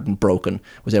shattered and broken,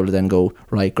 was able to then go,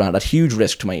 right, Grant, at huge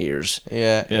risk to my ears,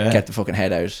 Yeah. Yeah. get the fucking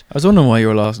head out. I was wondering why you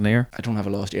were lost an ear. I don't have a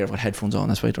lost ear. I've got headphones on,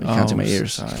 that's why you can't see my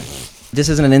ears. Sorry. This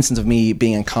isn't an instance of me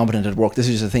being incompetent at work. This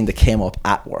is just a thing that came up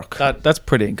at work. That's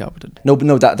pretty incompetent. No,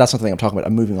 that's not the thing I'm talking about.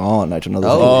 I'm moving on now to another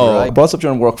thing. Oh, right. I brought this up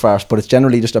during work first, but it's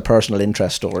generally just a personal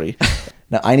interest story.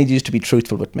 Now, I need you to be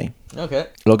truthful with me. Okay.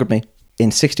 Look at me.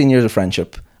 In 16 years of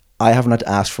friendship, I haven't had to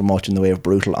ask for much in the way of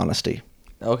brutal honesty.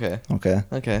 Okay. Okay?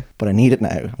 Okay. But I need it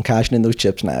now. I'm cashing in those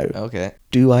chips now. Okay.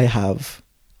 Do I have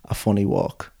a funny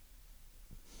walk?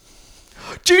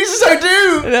 Jesus, I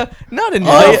do! No, not in Oh,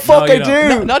 my fuck, no, I you do! don't.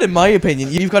 No, not in my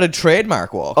opinion. You've got a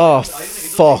trademark walk. Oh,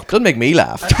 fuck. Doesn't make me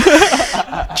laugh.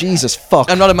 Jesus, fuck.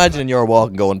 I'm not imagining your walk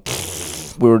and going.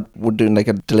 We're doing like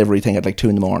a delivery thing at like 2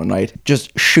 a.m, right?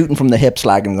 Just shooting from the hip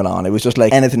slagging going on. It was just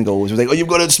like anything goes. It was like, "Oh, you've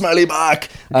got a smelly back."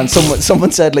 And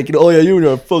someone said like, "Oh yeah, you and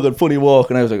your fucking funny walk."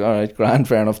 And I was like, "All right, grand,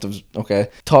 fair enough." That was okay.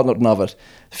 Thought nothing of it.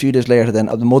 A few days later, then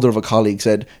the mother of a colleague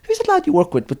said, "Who's the lad you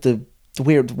work with the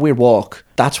weird walk?"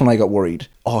 That's when I got worried.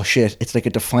 Oh shit, it's like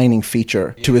a defining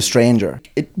feature to a stranger.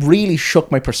 It really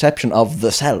shook my perception of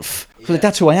the self. So like,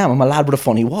 that's who I am. I'm a lad with a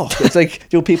funny walk. It's like,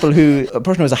 a person who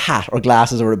has a hat or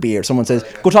glasses or a beard. Someone says,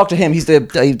 "Go talk to him. He's the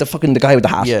guy with the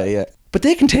hat." Yeah, yeah. But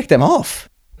they can take them off.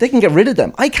 They can get rid of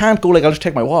them. I can't go like, "I'll just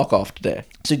take my walk off today."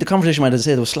 So the conversation went, as I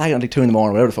say, they was slagging at like 2 a.m,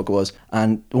 whatever the fuck it was.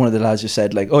 And one of the lads just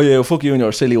said like, "Oh yeah, well, fuck you and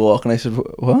your silly walk." And I said,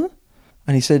 "What?"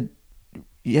 And he said,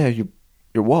 "Yeah,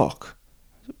 your walk."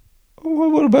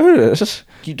 What about it?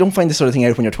 You don't find this sort of thing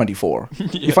out when you're 24.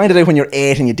 You find it out when you're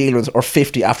 8 and you deal with it, or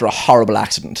 50 after a horrible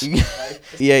accident.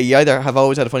 Yeah, you either have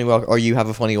always had a funny walk or you have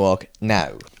a funny walk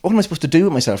now. What am I supposed to do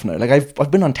with myself now? Like,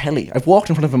 I've been on telly. I've walked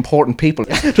in front of important people.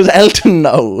 Does Elton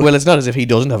know? Well, it's not as if he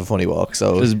doesn't have a funny walk,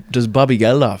 so. Does Bobby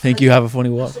Geldof think you have a funny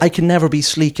walk? I can never be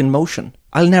sleek in motion.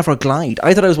 I'll never glide.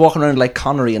 I thought I was walking around like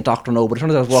Connery and Dr. No, but it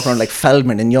turns out I was walking around like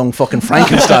Feldman in Young fucking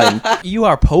Frankenstein. You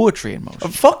are poetry in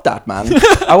motion. Fuck that, man.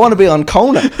 I want to be on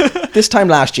Conan. This time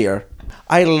last year,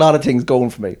 I had a lot of things going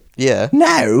for me. Yeah.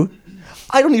 Now,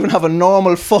 I don't even have a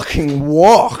normal fucking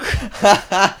walk.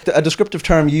 A descriptive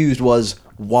term used was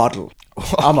waddle.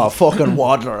 I'm a fucking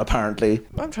waddler, apparently.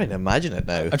 I'm trying to imagine it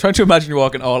now. I'm trying to imagine you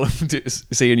walking all of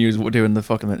seeing you doing the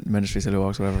fucking ministry silly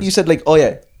walks, whatever. You said like, oh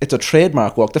yeah, it's a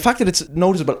trademark walk. The fact that it's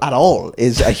noticeable at all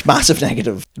is a massive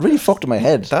negative. It really fucked in my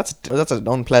head. That's an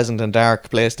unpleasant and dark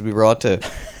place to be brought to.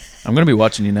 I'm going to be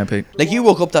watching you now, Pete. Like, you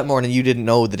woke up that morning, you didn't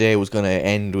know the day was going to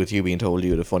end with you being told you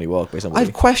had a funny walk by somebody.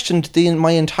 I've questioned my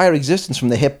entire existence from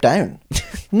the hip down.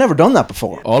 I've never done that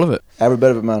before. All of it. Every bit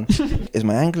of it, man. Is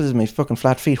my ankles, is my fucking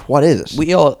flat feet? What is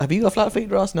it? Have you got flat feet,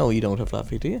 Ross? No, you don't have flat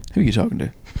feet, do you? Who are you talking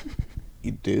to?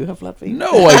 You do have flat feet?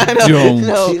 No, I don't.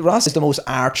 No. See, Ross is the most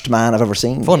arched man I've ever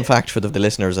seen. Fun fact for the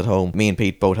listeners at home, me and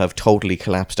Pete both have totally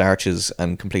collapsed arches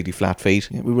and completely flat feet.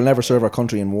 Yeah, we will never serve our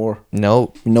country in war.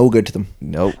 No. No good to them.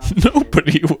 No.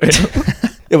 Nobody will.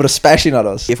 Yeah, but especially not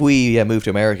us. If we moved to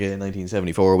America in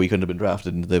 1974, we couldn't have been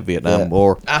drafted into the Vietnam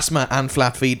War. Asthma and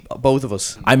flat feet, both of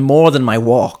us. I'm more than my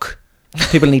walk.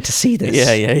 People need to see this.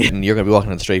 Yeah. And you're going to be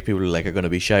walking on the street, people are going to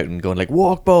be shouting, going like,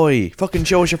 walk boy, fucking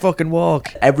show us your fucking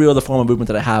walk. Every other form of movement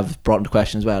that I have brought into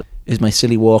question as well. Is my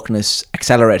silly walkness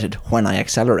accelerated when I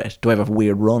accelerate? Do I have a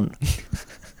weird run?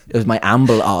 Is my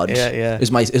amble odd? Yeah.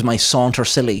 Is my saunter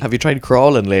silly? Have you tried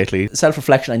crawling lately?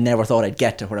 Self-reflection, I never thought I'd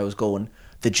get to where I was going.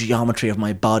 The geometry of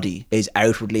my body is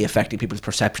outwardly affecting people's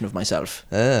perception of myself.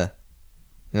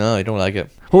 No, I don't like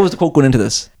it. What was the quote going into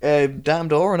this? Damn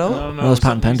door, no? No, it was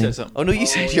patent pending. Oh no, you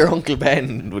said your Uncle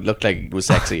Ben would look like he was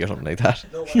sexy or something like that.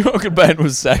 Your Uncle Ben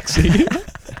was sexy.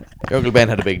 Your Uncle Ben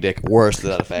had a big dick. Worse to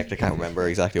that effect. I can't remember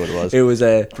exactly what it was. It was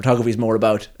photography is more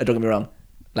about, don't get me wrong,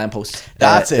 lampposts.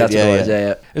 That's it, That's yeah, what it was,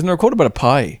 yeah. Isn't there a quote about a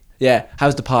pie? Yeah,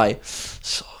 how's the pie?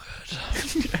 So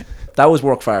good. That was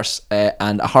work farce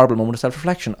and a horrible moment of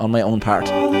self-reflection on my own part.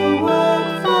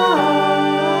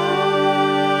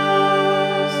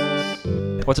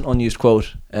 What's an unused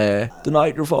quote? The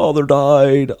night your father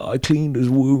died, I cleaned his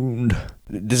wound.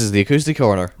 This is the Acoustic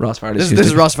Corner. Ross Farley's This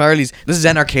is Ross Farley's. This is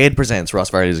N-Arcade presents Ross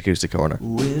Farley's Acoustic Corner.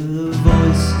 With a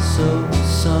voice so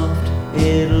soft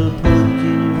it'll put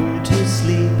you to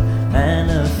sleep,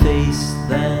 and a face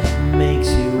that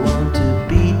makes you want to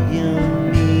beat your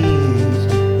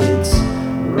knees. It's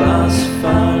Ross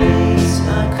Farley's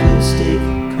Acoustic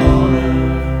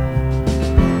Corner.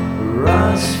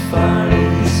 Ross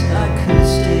Farley's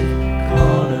Acoustic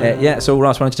Corner. Yeah, so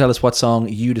Ross, why don't you tell us what song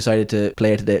you decided to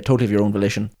play today, totally of your own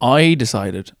volition? I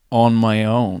decided on my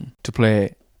own to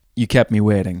play You Kept Me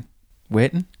Waiting.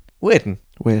 Waiting? Waiting.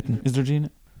 Is there a G in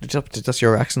it? That's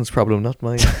your accent's problem, not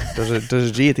mine. There's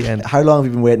a G at the end. How long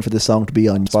have you been waiting for this song to be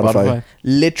on Spotify?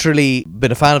 Literally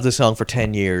been a fan of this song for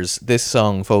 10 years. This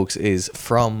song, folks, is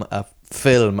from a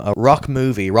film, a rock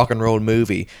and roll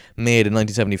movie made in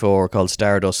 1974 called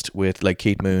Stardust, with like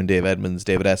Keith Moon, Dave Edmunds,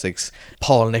 David Essex,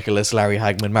 Paul Nicholas, Larry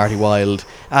Hagman, Marty Wilde,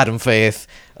 Adam Faith,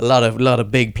 a lot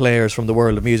of big players from the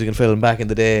world of music and film back in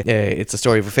the day. It's a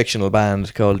story of a fictional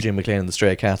band called Jim McLean and the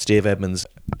Stray Cats. Dave Edmunds,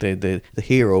 the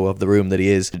hero of the room that he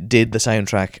is, did the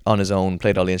soundtrack on his own,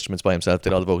 played all the instruments by himself,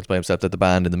 did all the vocals by himself that the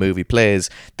band in the movie plays.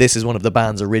 This is one of the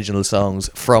band's original songs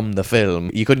from the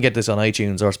film. You couldn't get this on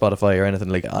iTunes or Spotify or anything.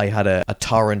 Like, I had a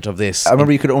torrent of this. I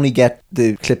remember you could only get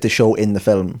the clip they show in the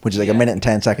film, which is like a minute and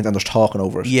 10 seconds, and there's talking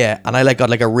over it. Yeah, and I got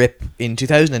a rip in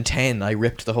 2010. I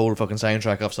ripped the whole fucking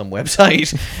soundtrack off some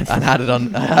website and had it on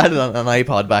an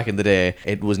iPod back in the day.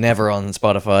 It was never on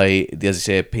Spotify. As I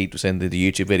say, Pete was saying that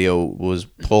the YouTube video was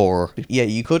poor. Yeah,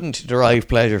 you couldn't derive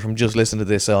pleasure from just listening to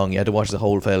this song. You had to watch the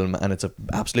whole film, and it's an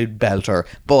absolute belter.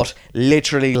 But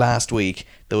literally last week,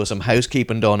 there was some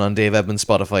housekeeping done on Dave Edmunds'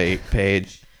 Spotify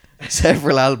page.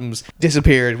 Several albums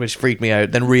disappeared, which freaked me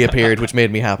out, then reappeared, which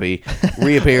made me happy.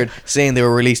 Reappeared, saying they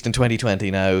were released in 2020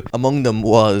 now. Among them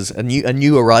was a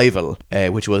new arrival,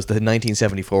 which was the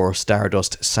 1974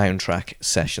 Stardust soundtrack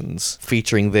sessions,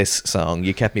 featuring this song,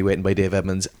 You Kept Me Waiting by Dave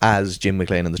Edmunds, as Jim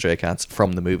McLean and the Stray Cats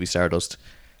from the movie Stardust.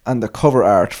 And the cover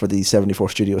art for these 74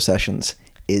 studio sessions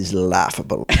is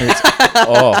laughable. It's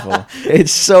Awful.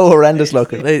 It's so horrendous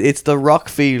looking. It's the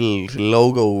Rockfield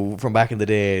logo from back in the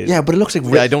day. Yeah, but it looks like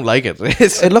I don't like it.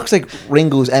 it looks like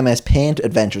Ringo's MS Paint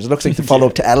adventures. It looks like the follow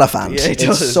up to Elephant. Yeah, it it's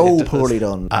does, so it does. poorly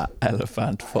done.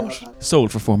 Elephant foot.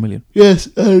 Sold for $4 million. Yes,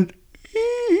 and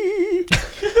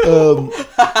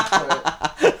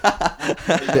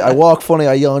I walk funny,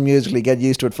 I yawn musically. Get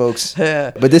used to it, folks.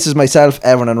 But this is myself,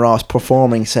 Evan, and Ross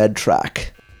performing said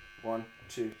track. 1,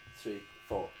 2, 3,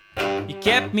 4. You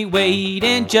kept me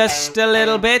waiting just a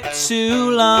little bit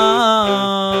too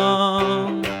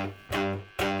long.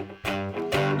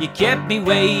 You kept me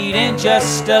waiting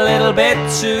just a little bit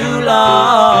too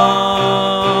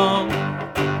long.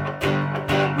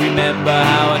 Remember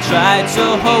how I tried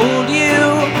to hold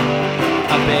you?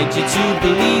 I begged you to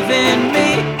believe in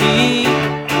me.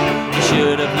 You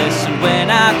should have listened when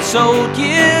I told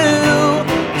you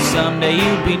someday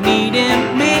you'd be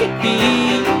needing me.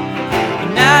 But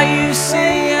now you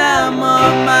see I'm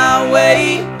on my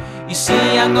way. You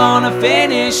see I'm gonna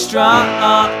finish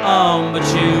strong. But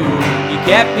you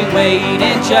kept me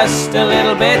waiting just a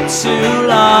little bit too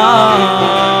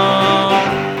long.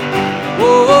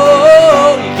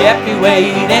 Oh, you kept me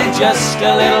waiting just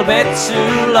a little bit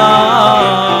too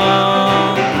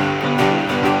long.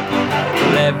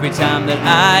 Well, every time that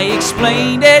I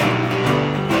explained it,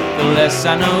 the less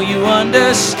I know you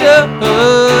understood.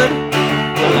 Well,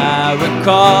 I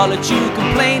recall that you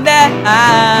complained that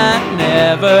I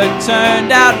never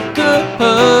turned out good.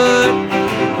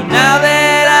 But now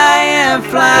that I am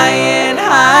flying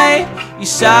high, you're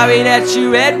sorry that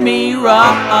you read me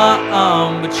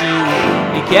wrong. But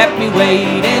you kept me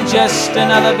waiting just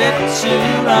another bit too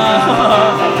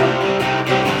long.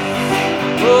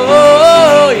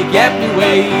 Oh, you kept me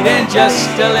waiting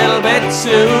just a little bit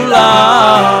too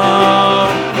long.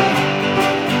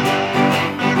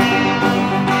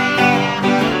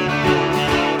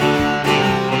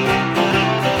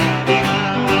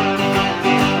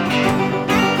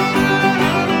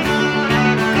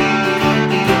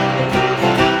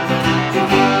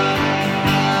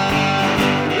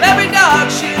 Every dog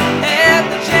should have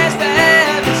the chance to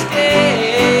have a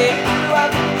stay.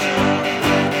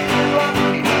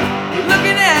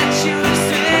 Looking at you,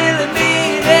 thrilling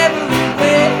me in every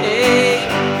way.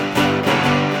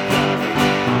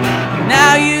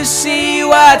 Now you see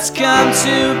what's come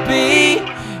to be.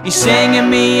 You're singing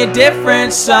me a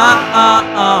different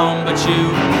song, but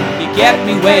you kept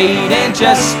me waiting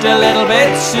just a little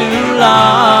bit too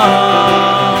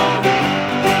long.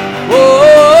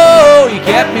 Oh, you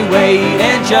kept me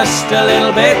waiting just a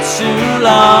little bit too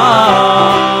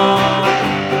long.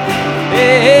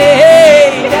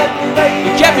 Hey,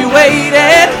 you kept me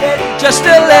waiting just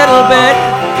a little bit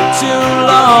too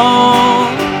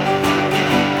long.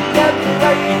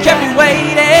 You kept me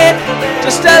waiting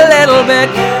just a little bit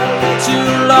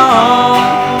too long.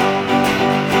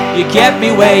 You kept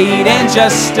me waiting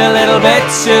just a little bit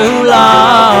too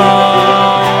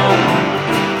long.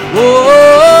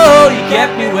 Oh, you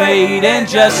kept me waiting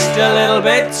just a little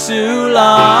bit too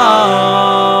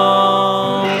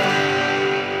long.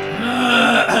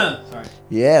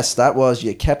 Yes, that was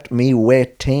You Kept Me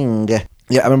Waiting.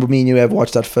 Yeah, I remember me and you have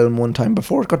watched that film one time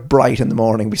before it got bright in the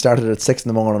morning. We started at 6 in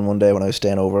the morning one day when I was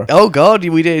staying over. Oh God,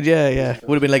 we did, yeah.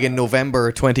 Would have been like in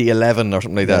November 2011 or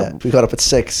something like that. Yeah, we got up at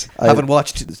 6. I haven't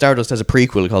watched Stardust has a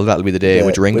prequel called That'll Be the Day, Yeah,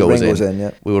 which Ringo with was Ringo's in.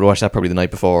 yeah. We would have watched that probably the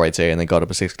night before, I'd say, and then got up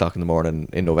at 6 o'clock in the morning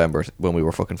in November when we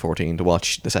were fucking 14 to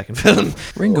watch the second film.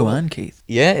 Ringo and Keith.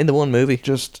 Yeah, in the one movie.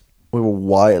 Just, we were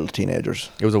wild teenagers.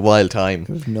 It was a wild time. It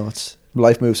was nuts.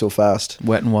 Life moves so fast.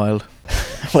 Wet and Wild.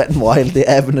 Wet and Wild, the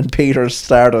Evan and Peter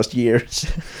Stardust years.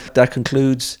 That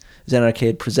concludes Zen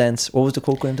Arcade Presents. What was the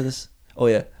quote going into this? Oh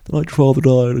yeah. The night your father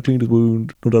died, I cleaned his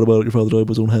wound. No doubt about it, your father died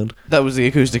by his own hand. That was the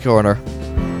acoustic corner.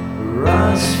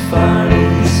 Ross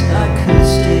Farley's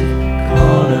acoustic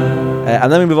corner.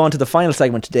 And then we move on to the final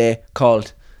segment today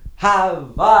called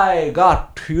Have I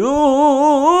Got Tunes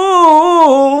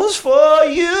for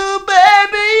You,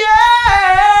 Baby?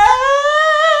 Yeah.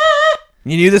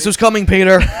 You knew this was coming,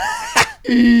 Peter.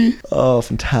 Oh,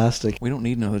 fantastic. We don't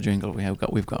need another jingle.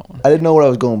 We've got one. I didn't know where I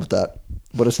was going with that,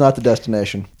 but it's not the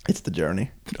destination, it's the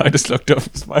journey. I just looked up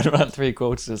Spider-Man 3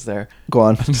 quotes just there. Go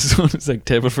on. And this one is like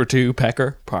table for two,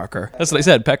 Pecker, Parker. That's what I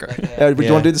said, Pecker. But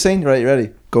you want to do the scene? Right, you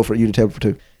ready? Go for it. You do table for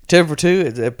two. Table for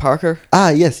two, Parker. Ah,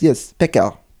 yes.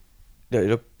 Pekal.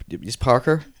 Is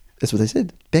Parker? That's what I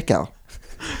said. Pekal.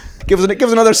 Give us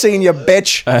another scene, you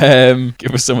bitch.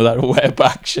 Give us some of that web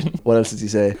action. What else did he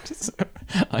say?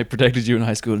 I protected you in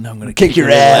high school, now I'm going to Kick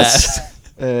your ass.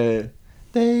 They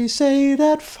say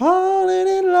that falling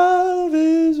in love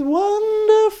is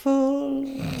wonderful.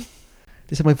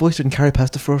 They said my voice didn't carry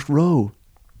past the first row.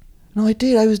 No, I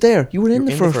did. I was there. You were in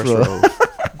the first row.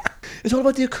 It's all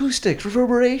about the acoustics,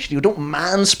 reverberation. You don't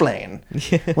mansplain.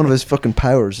 Yeah. One of his fucking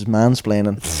powers is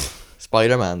mansplaining.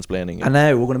 Spider-Man's planning. And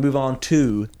now we're going to move on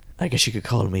to... I guess you could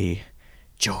call me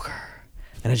Joker.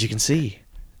 And as you can see,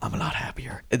 I'm a lot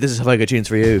happier. This is Have I Got Tunes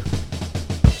for You. Have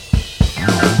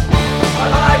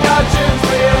I got tunes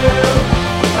for you?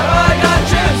 Have I got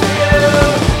tunes for you?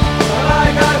 Have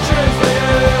I got tunes for you?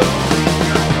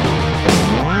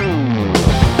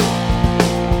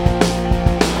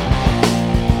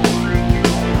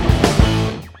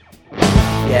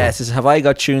 This is Have I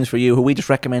Got Tunes for You, who we just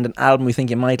recommend an album we think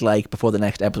you might like before the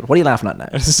next episode. What are you laughing at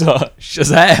now? So,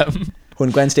 Shazam. When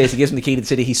Gwen Stacy gives him the key to the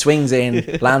city, he swings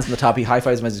in, lands on the top, he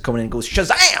high-fives him as he's coming in and goes,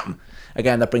 Shazam!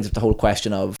 Again, that brings up the whole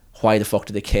question of why the fuck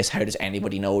do they kiss? How does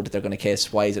anybody know that they're going to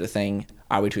kiss? Why is it a thing?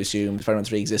 Are we to assume Spider-Man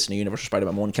 3 exists in a universe where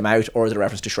Spider-Man 1 came out, or is it a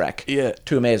reference to Shrek? Yeah.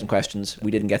 Two amazing questions. We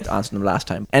didn't get to answer them last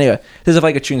time. Anyway, this is If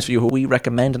I Got Tunes for You, who we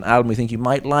recommend an album we think you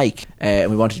might like,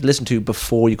 and we want you to listen to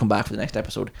before you come back for the next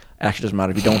episode. It actually doesn't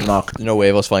matter if you don't knock. There's no way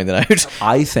of us finding out.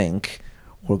 I think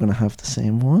we're going to have the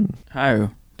same one.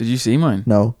 How? Did you see mine?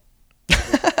 No.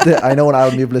 I know an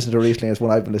album you've listened to recently is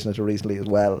one I've been listening to recently as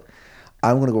well.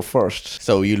 I'm going to go first.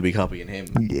 So you'll be copying him.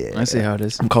 Yeah. I see how it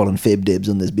is. I'm calling fib dibs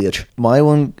on this bitch. My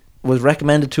one was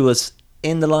recommended to us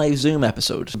in the live Zoom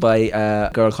episode by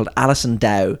a girl called Alison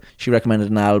Dow. She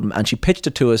recommended an album and she pitched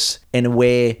it to us in a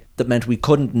way that meant we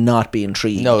couldn't not be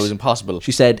intrigued. No, it was impossible.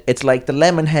 She said, it's like the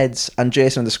Lemonheads and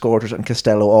Jason and the Scorchers and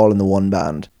Costello all in the one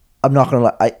band. I'm not going to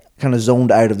lie, I kind of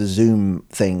zoned out of the Zoom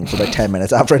thing for about 10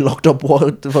 minutes after I looked up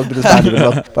what the fuck did this band even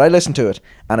look. But I listened to it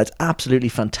and it's absolutely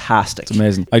fantastic. It's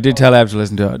amazing. I did tell Ev to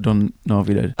listen to it. I don't know if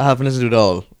he did. I haven't listened to it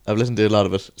all. I've listened to a lot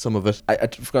of it, some of it. I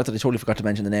totally forgot to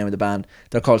mention the name of the band.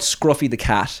 They're called Scruffy the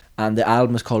Cat, and the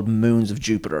album is called Moons of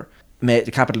Jupiter.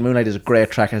 The Capital Moonlight is a great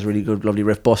track, has a really good, lovely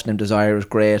riff. Bustin' in Desire is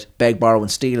great. Beg, Borrow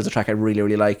and Steal is a track I really,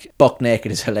 really like. Buck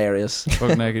Naked is hilarious.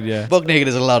 Buck Naked, yeah. Buck Naked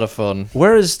is a lot of fun.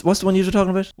 What's the one you were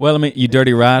talking about? Well, I mean, You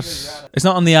Dirty Rat. It's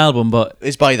not on the album, but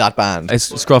It's by that band.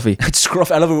 it's scruffy. It's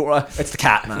Scruffy. I love it. It's the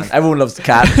cat, man. Everyone loves the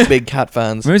cat. Big cat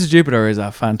fans. Moons of Jupiter is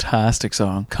a fantastic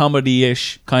song.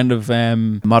 Comedy-ish, kind of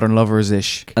Modern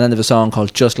Lovers-ish. And then there's a song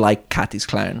called Just Like Cathy's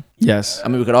Clown. Yes. I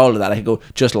mean, we got all of that. I could go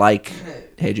Just Like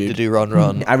Hey To Jude. do Run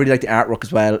Run. I really like the artwork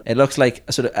as well. It looks like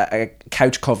a sort of a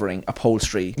couch covering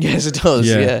upholstery. Yes, it does,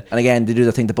 Yeah. yeah. And again, they do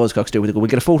the thing the Buzzcocks do. They go, we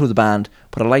get a photo of the band,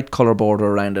 put a light colour border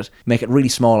around it, make it really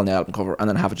small on the album cover, and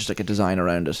then have it just like a design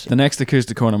around it. The next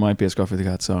acoustic corner might be a Scruffy the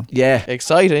Cat song. Yeah.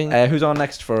 Exciting. Who's on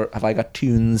next for Have I Got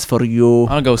Tunes for You?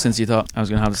 I'll go since you thought I was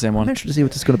going to have the same I'm one. interested to see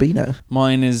what this is going to be now.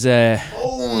 Mine is...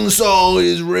 Song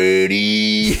is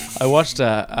ready. I watched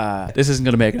this isn't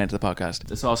going to make it into the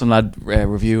podcast. I saw some lad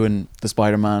reviewing the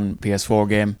Spider-Man PS4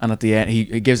 game, and at the end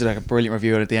he gives it like a brilliant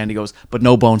review, and at the end he goes, but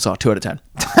no Bonesaw, 2 out of 10.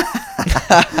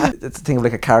 It's a thing of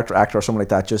like a character actor or something like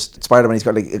that. Just Spider-Man,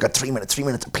 he got 3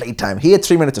 minutes of playtime. He had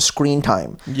 3 minutes of screen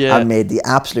time and made the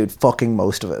absolute fucking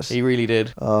most of it. He really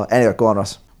did. Anyway, go on,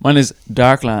 Ross. Mine is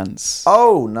Darklands.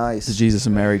 Oh, nice. The Jesus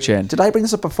and Mary chain. Did I bring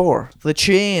this up before? The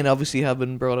chain obviously have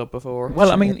been brought up before.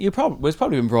 Well, I mean, it's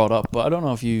probably been brought up, but I don't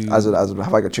know if you... As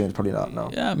Have I Got Tunes? Probably not,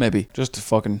 no. Yeah, maybe. Just a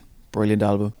fucking brilliant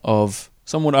album of...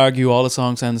 Some would argue all the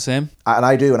songs sound the same. And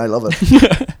I do, and I love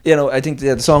it. You know, I think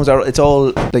the songs it's all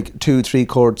like 2-3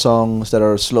 chord songs that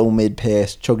are slow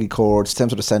mid-paced, chuggy chords, same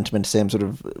sort of sentiment, same sort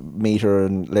of meter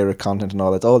and lyric content and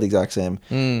all. It's all the exact same,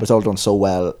 but it's all done so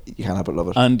well, you can't help but love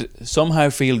it. And somehow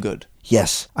feel good.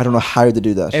 Yes, I don't know how they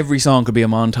do that. Every song could be a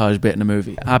montage bit in a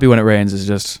movie. Happy When It Rains is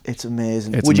just... It's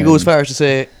amazing. It's Would you go as amazing. far as to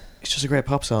say it's just a great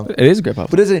pop song? It is a great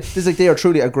pop. But it's like they are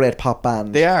truly a great pop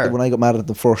band. They are. Like when I got mad at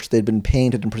them first, they'd been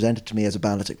painted and presented to me as a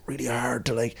band. It's like really hard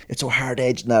to like. It's so hard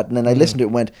edged and that. And then I listened to it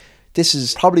and went, this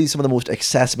is probably some of the most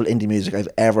accessible indie music I've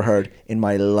ever heard in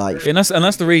my life. And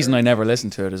that's the reason I never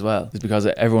listened to it as well. Is because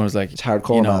everyone was like... It's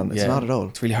hardcore, man. It's not at all.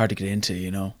 It's really hard to get into,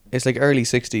 you know. It's like early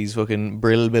 60s fucking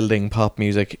brill building pop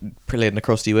music played in a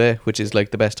crusty way, which is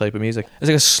like the best type of music. It's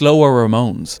like a slower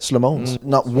Ramones. Slomones.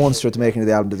 Not once throughout the making of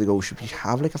the album did they go, should we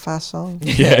have like a fast song?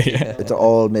 Yeah. It's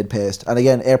all mid-paced. And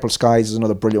again, April Skies is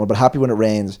another brilliant one, but Happy When It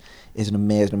Rains is an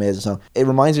amazing song. It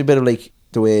reminds me a bit of like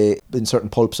the way in certain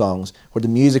pulp songs where the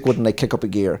music wouldn't like kick up a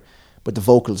gear, but the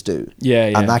vocals do.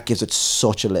 Yeah. And that gives it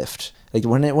such a lift. Like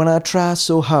when I try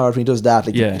so hard, when he does that,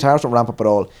 like the guitars don't ramp up at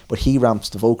all, but he ramps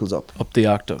the vocals up. Up the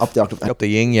octave. Up the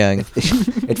yin yang.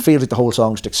 It feels like the whole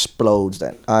song just explodes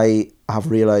then. I have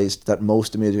realised that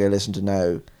most of the music I listen to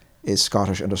now is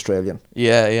Scottish and Australian.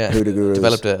 Yeah. Hoodoo Gurus.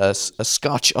 Developed a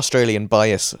Scotch Australian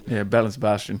bias. Yeah, Bell and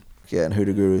Sebastian. Yeah, and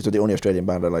Hoodoo Gurus. They're the only Australian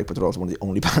band I like, but they're also one of the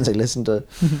only bands I listen to.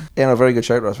 Yeah, no, very good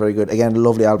shout, Ross. Very good. Again,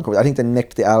 lovely album cover. I think they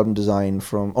nicked the album design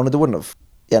from... Oh, no, they wouldn't have.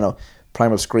 You know,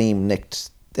 Primal Scream nicked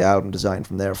the album design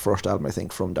from their first album, I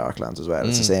think, from Darklands as well.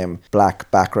 It's the same black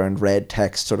background, red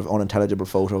text, sort of unintelligible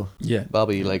photo. Yeah.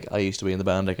 Bobby, like, I used to be in the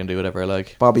band, I can do whatever I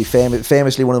like. Bobby,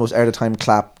 famously one of the most out-of-time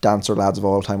clap dancer lads of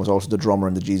all time, was also the drummer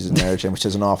in the Jesus and Mary Chain, which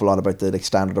says an awful lot about the like,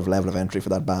 standard of level of entry for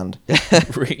that band.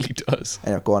 It really does.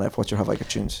 Anyway, go on, F. What's your Have I Got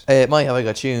Tunes? My Have I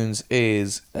Got Tunes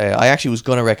is... I actually was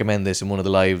going to recommend this in one of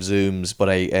the live Zooms, but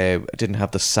I didn't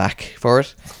have the sack for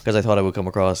it, because I thought I would come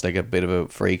across like a bit of a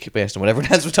freak based on what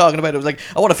everyone else was talking about. It was like,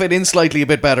 I want to fit in slightly a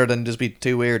bit better than just be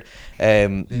too weird.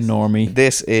 Normie.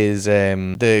 This is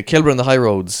the Kilburn and the High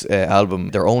Roads album,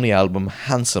 their only album,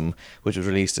 Handsome, which was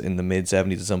released in the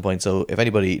mid-70s at some point. So if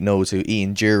anybody knows who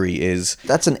Ian Jury is...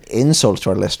 That's an insult to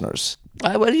our listeners.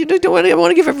 well, you don't want, I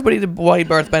want to give everybody the wide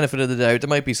berth benefit of the doubt. There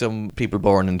might be some people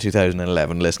born in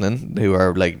 2011 listening who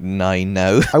are like 9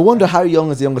 now. I wonder how young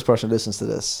is the youngest person who listens to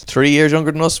this. 3 years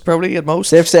younger than us, probably, at most.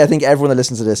 Safe to say, I think everyone that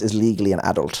listens to this is legally an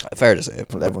adult. Fair to say.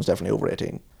 Everyone's definitely over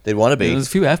 18. They'd want to be. There's a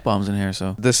few F-bombs in here,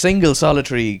 so. The single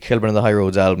solitary Kilburn and the High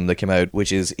Roads album that came out,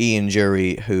 which is Ian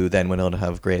Jury, who then went on to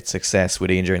have great success with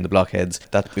Ian Jury and the Blockheads.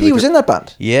 He was in that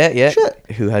band? Yeah. Shit.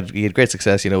 He had great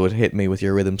success, with Hit Me With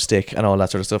Your Rhythm Stick and all that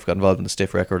sort of stuff. Got involved in the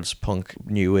Stiff Records punk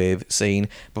new wave scene.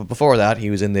 But before that, he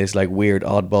was in this like weird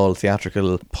oddball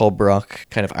theatrical pub rock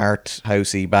kind of art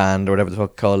housey band or whatever the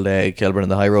fuck called Kilburn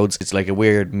and the High Roads. It's like a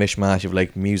weird mishmash of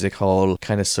like music hall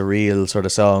kind of surreal sort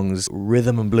of songs,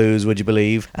 rhythm and blues, would you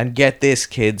believe? And get this,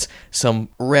 kids, some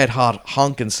red hot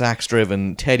honking sax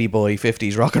driven teddy boy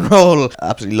 50s rock and roll.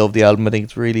 Absolutely love the album. I think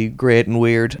it's really great and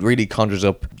weird. Really conjures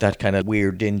up that kind of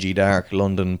weird, dingy, dark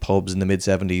London pubs in the mid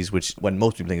 70s, which when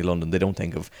most people think of London, they don't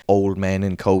think of old men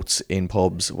in coats in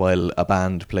pubs while a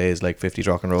band plays like 50s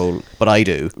rock and roll, but I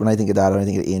do. When I think of that, when I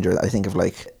think of Ian Jury, I think of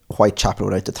like Whitechapel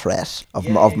without the threat of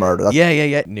murder. That's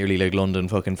Yeah. Nearly like London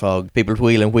fucking fog. People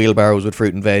wheeling wheelbarrows with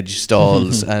fruit and veg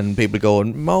stalls and people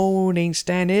going, "Morning,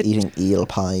 Stanit." eating eel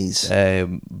pies,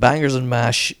 Bangers and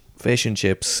mash, fish and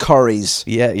chips. curries.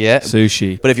 Yeah.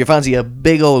 Sushi. But if you fancy a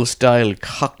big old style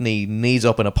cockney knees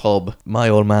up in a pub, my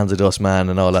old man's a dust man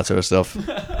and all that sort of stuff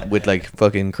with like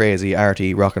fucking crazy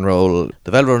arty rock and roll.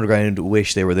 The Velvet Underground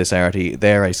wish they were this arty.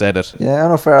 There, I said it. Yeah, I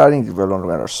know, fair. I think the Velvet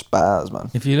Underground are spaz, man.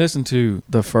 If you listen to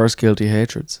the first Guilty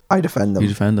Hatreds, I defend them. you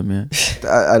defend them, yeah.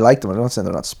 I like them. I'm not saying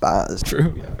they're not spaz.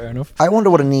 True, yeah, fair enough. I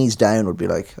wonder what a knees down would be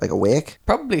like a wake.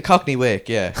 Probably a cockney wake,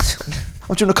 yeah.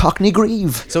 I'm doing a cockney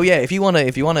grieve. So yeah, if you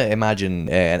wanna imagine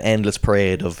an endless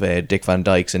parade of Dick Van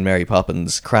Dykes and Mary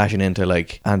Poppins crashing into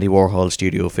like Andy Warhol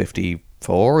Studio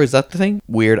 54, is that the thing?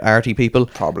 Weird arty people.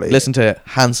 Probably. Listen to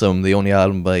Handsome, the only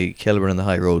album by Kilburn and the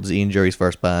High Roads, Ian Jury's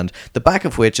first band. The back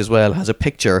of which as well has a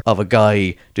picture of a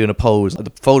guy doing a pose.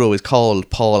 The photo is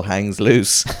called Paul Hangs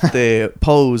Loose. The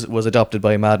pose was adopted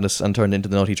by Madness and turned into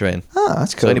the Nutty Train. Ah,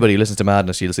 that's cool. So anybody who listens to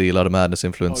Madness, you'll see a lot of Madness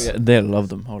influence. Oh, yeah, they'll love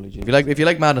them. Holy Jesus. If you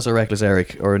like Madness or Reckless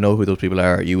Eric or know who those people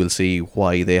are, you will see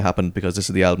why they happened, because this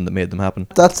is the album that made them happen.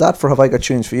 That's that for Have I Got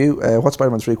Tunes for You. What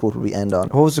Spider-Man 3 quote would we end on?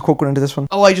 What was the quote going into this one?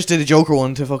 Oh, I just did a Joker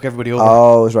one to fuck everybody over.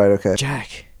 Oh, that's right, okay.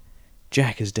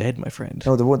 Jack is dead, my friend.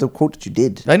 No, the quote that you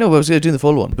did. I know, but I was doing the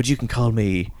full one. But you can call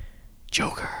me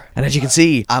Joker. And as you can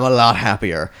see, I'm a lot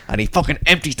happier. And he fucking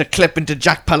empties the clip into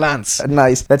Jack Palance.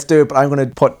 Nice. Let's do it, but I'm going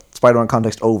to put Spider-Man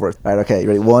context over it. Right, okay, you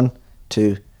ready? 1,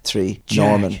 2, 3.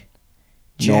 Norman.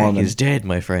 Jack is dead,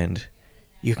 my friend.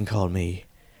 You can call me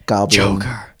Goblin.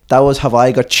 Joker. That was Have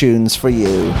I Got Tunes for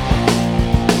You.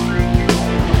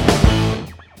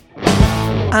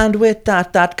 And with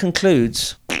that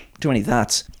concludes... Too many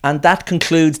that's. And that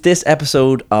concludes this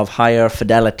episode of Higher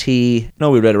Fidelity.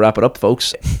 No, we're ready to wrap it up,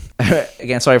 folks.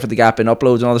 Again, sorry for the gap in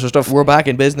uploads and all this sort of stuff. We're back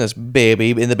in business,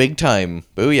 baby, in the big time.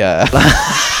 Booyah.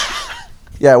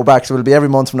 Yeah, we're back, so it'll be every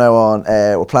month from now on.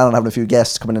 We're planning on having a few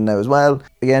guests coming in now as well.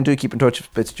 Again, do keep in touch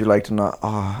if bits that you like to not...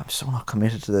 Oh, I'm so not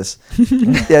committed to this.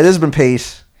 Yeah, this has been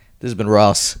Pete. This has been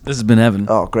Ross. This has been Evan.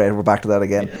 Oh, great, we're back to that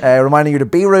again. Reminding you to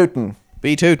be rooting.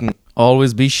 Be tootin'.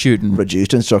 Always be shooting.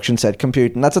 Reduced instruction set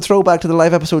computing. That's a throwback to the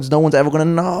live episodes no one's ever going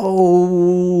to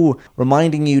know.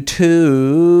 Reminding you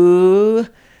to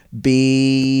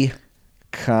be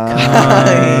kind.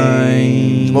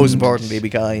 Most importantly, be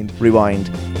kind. Rewind.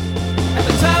 At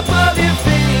the top of your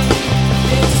feet,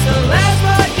 it's the last.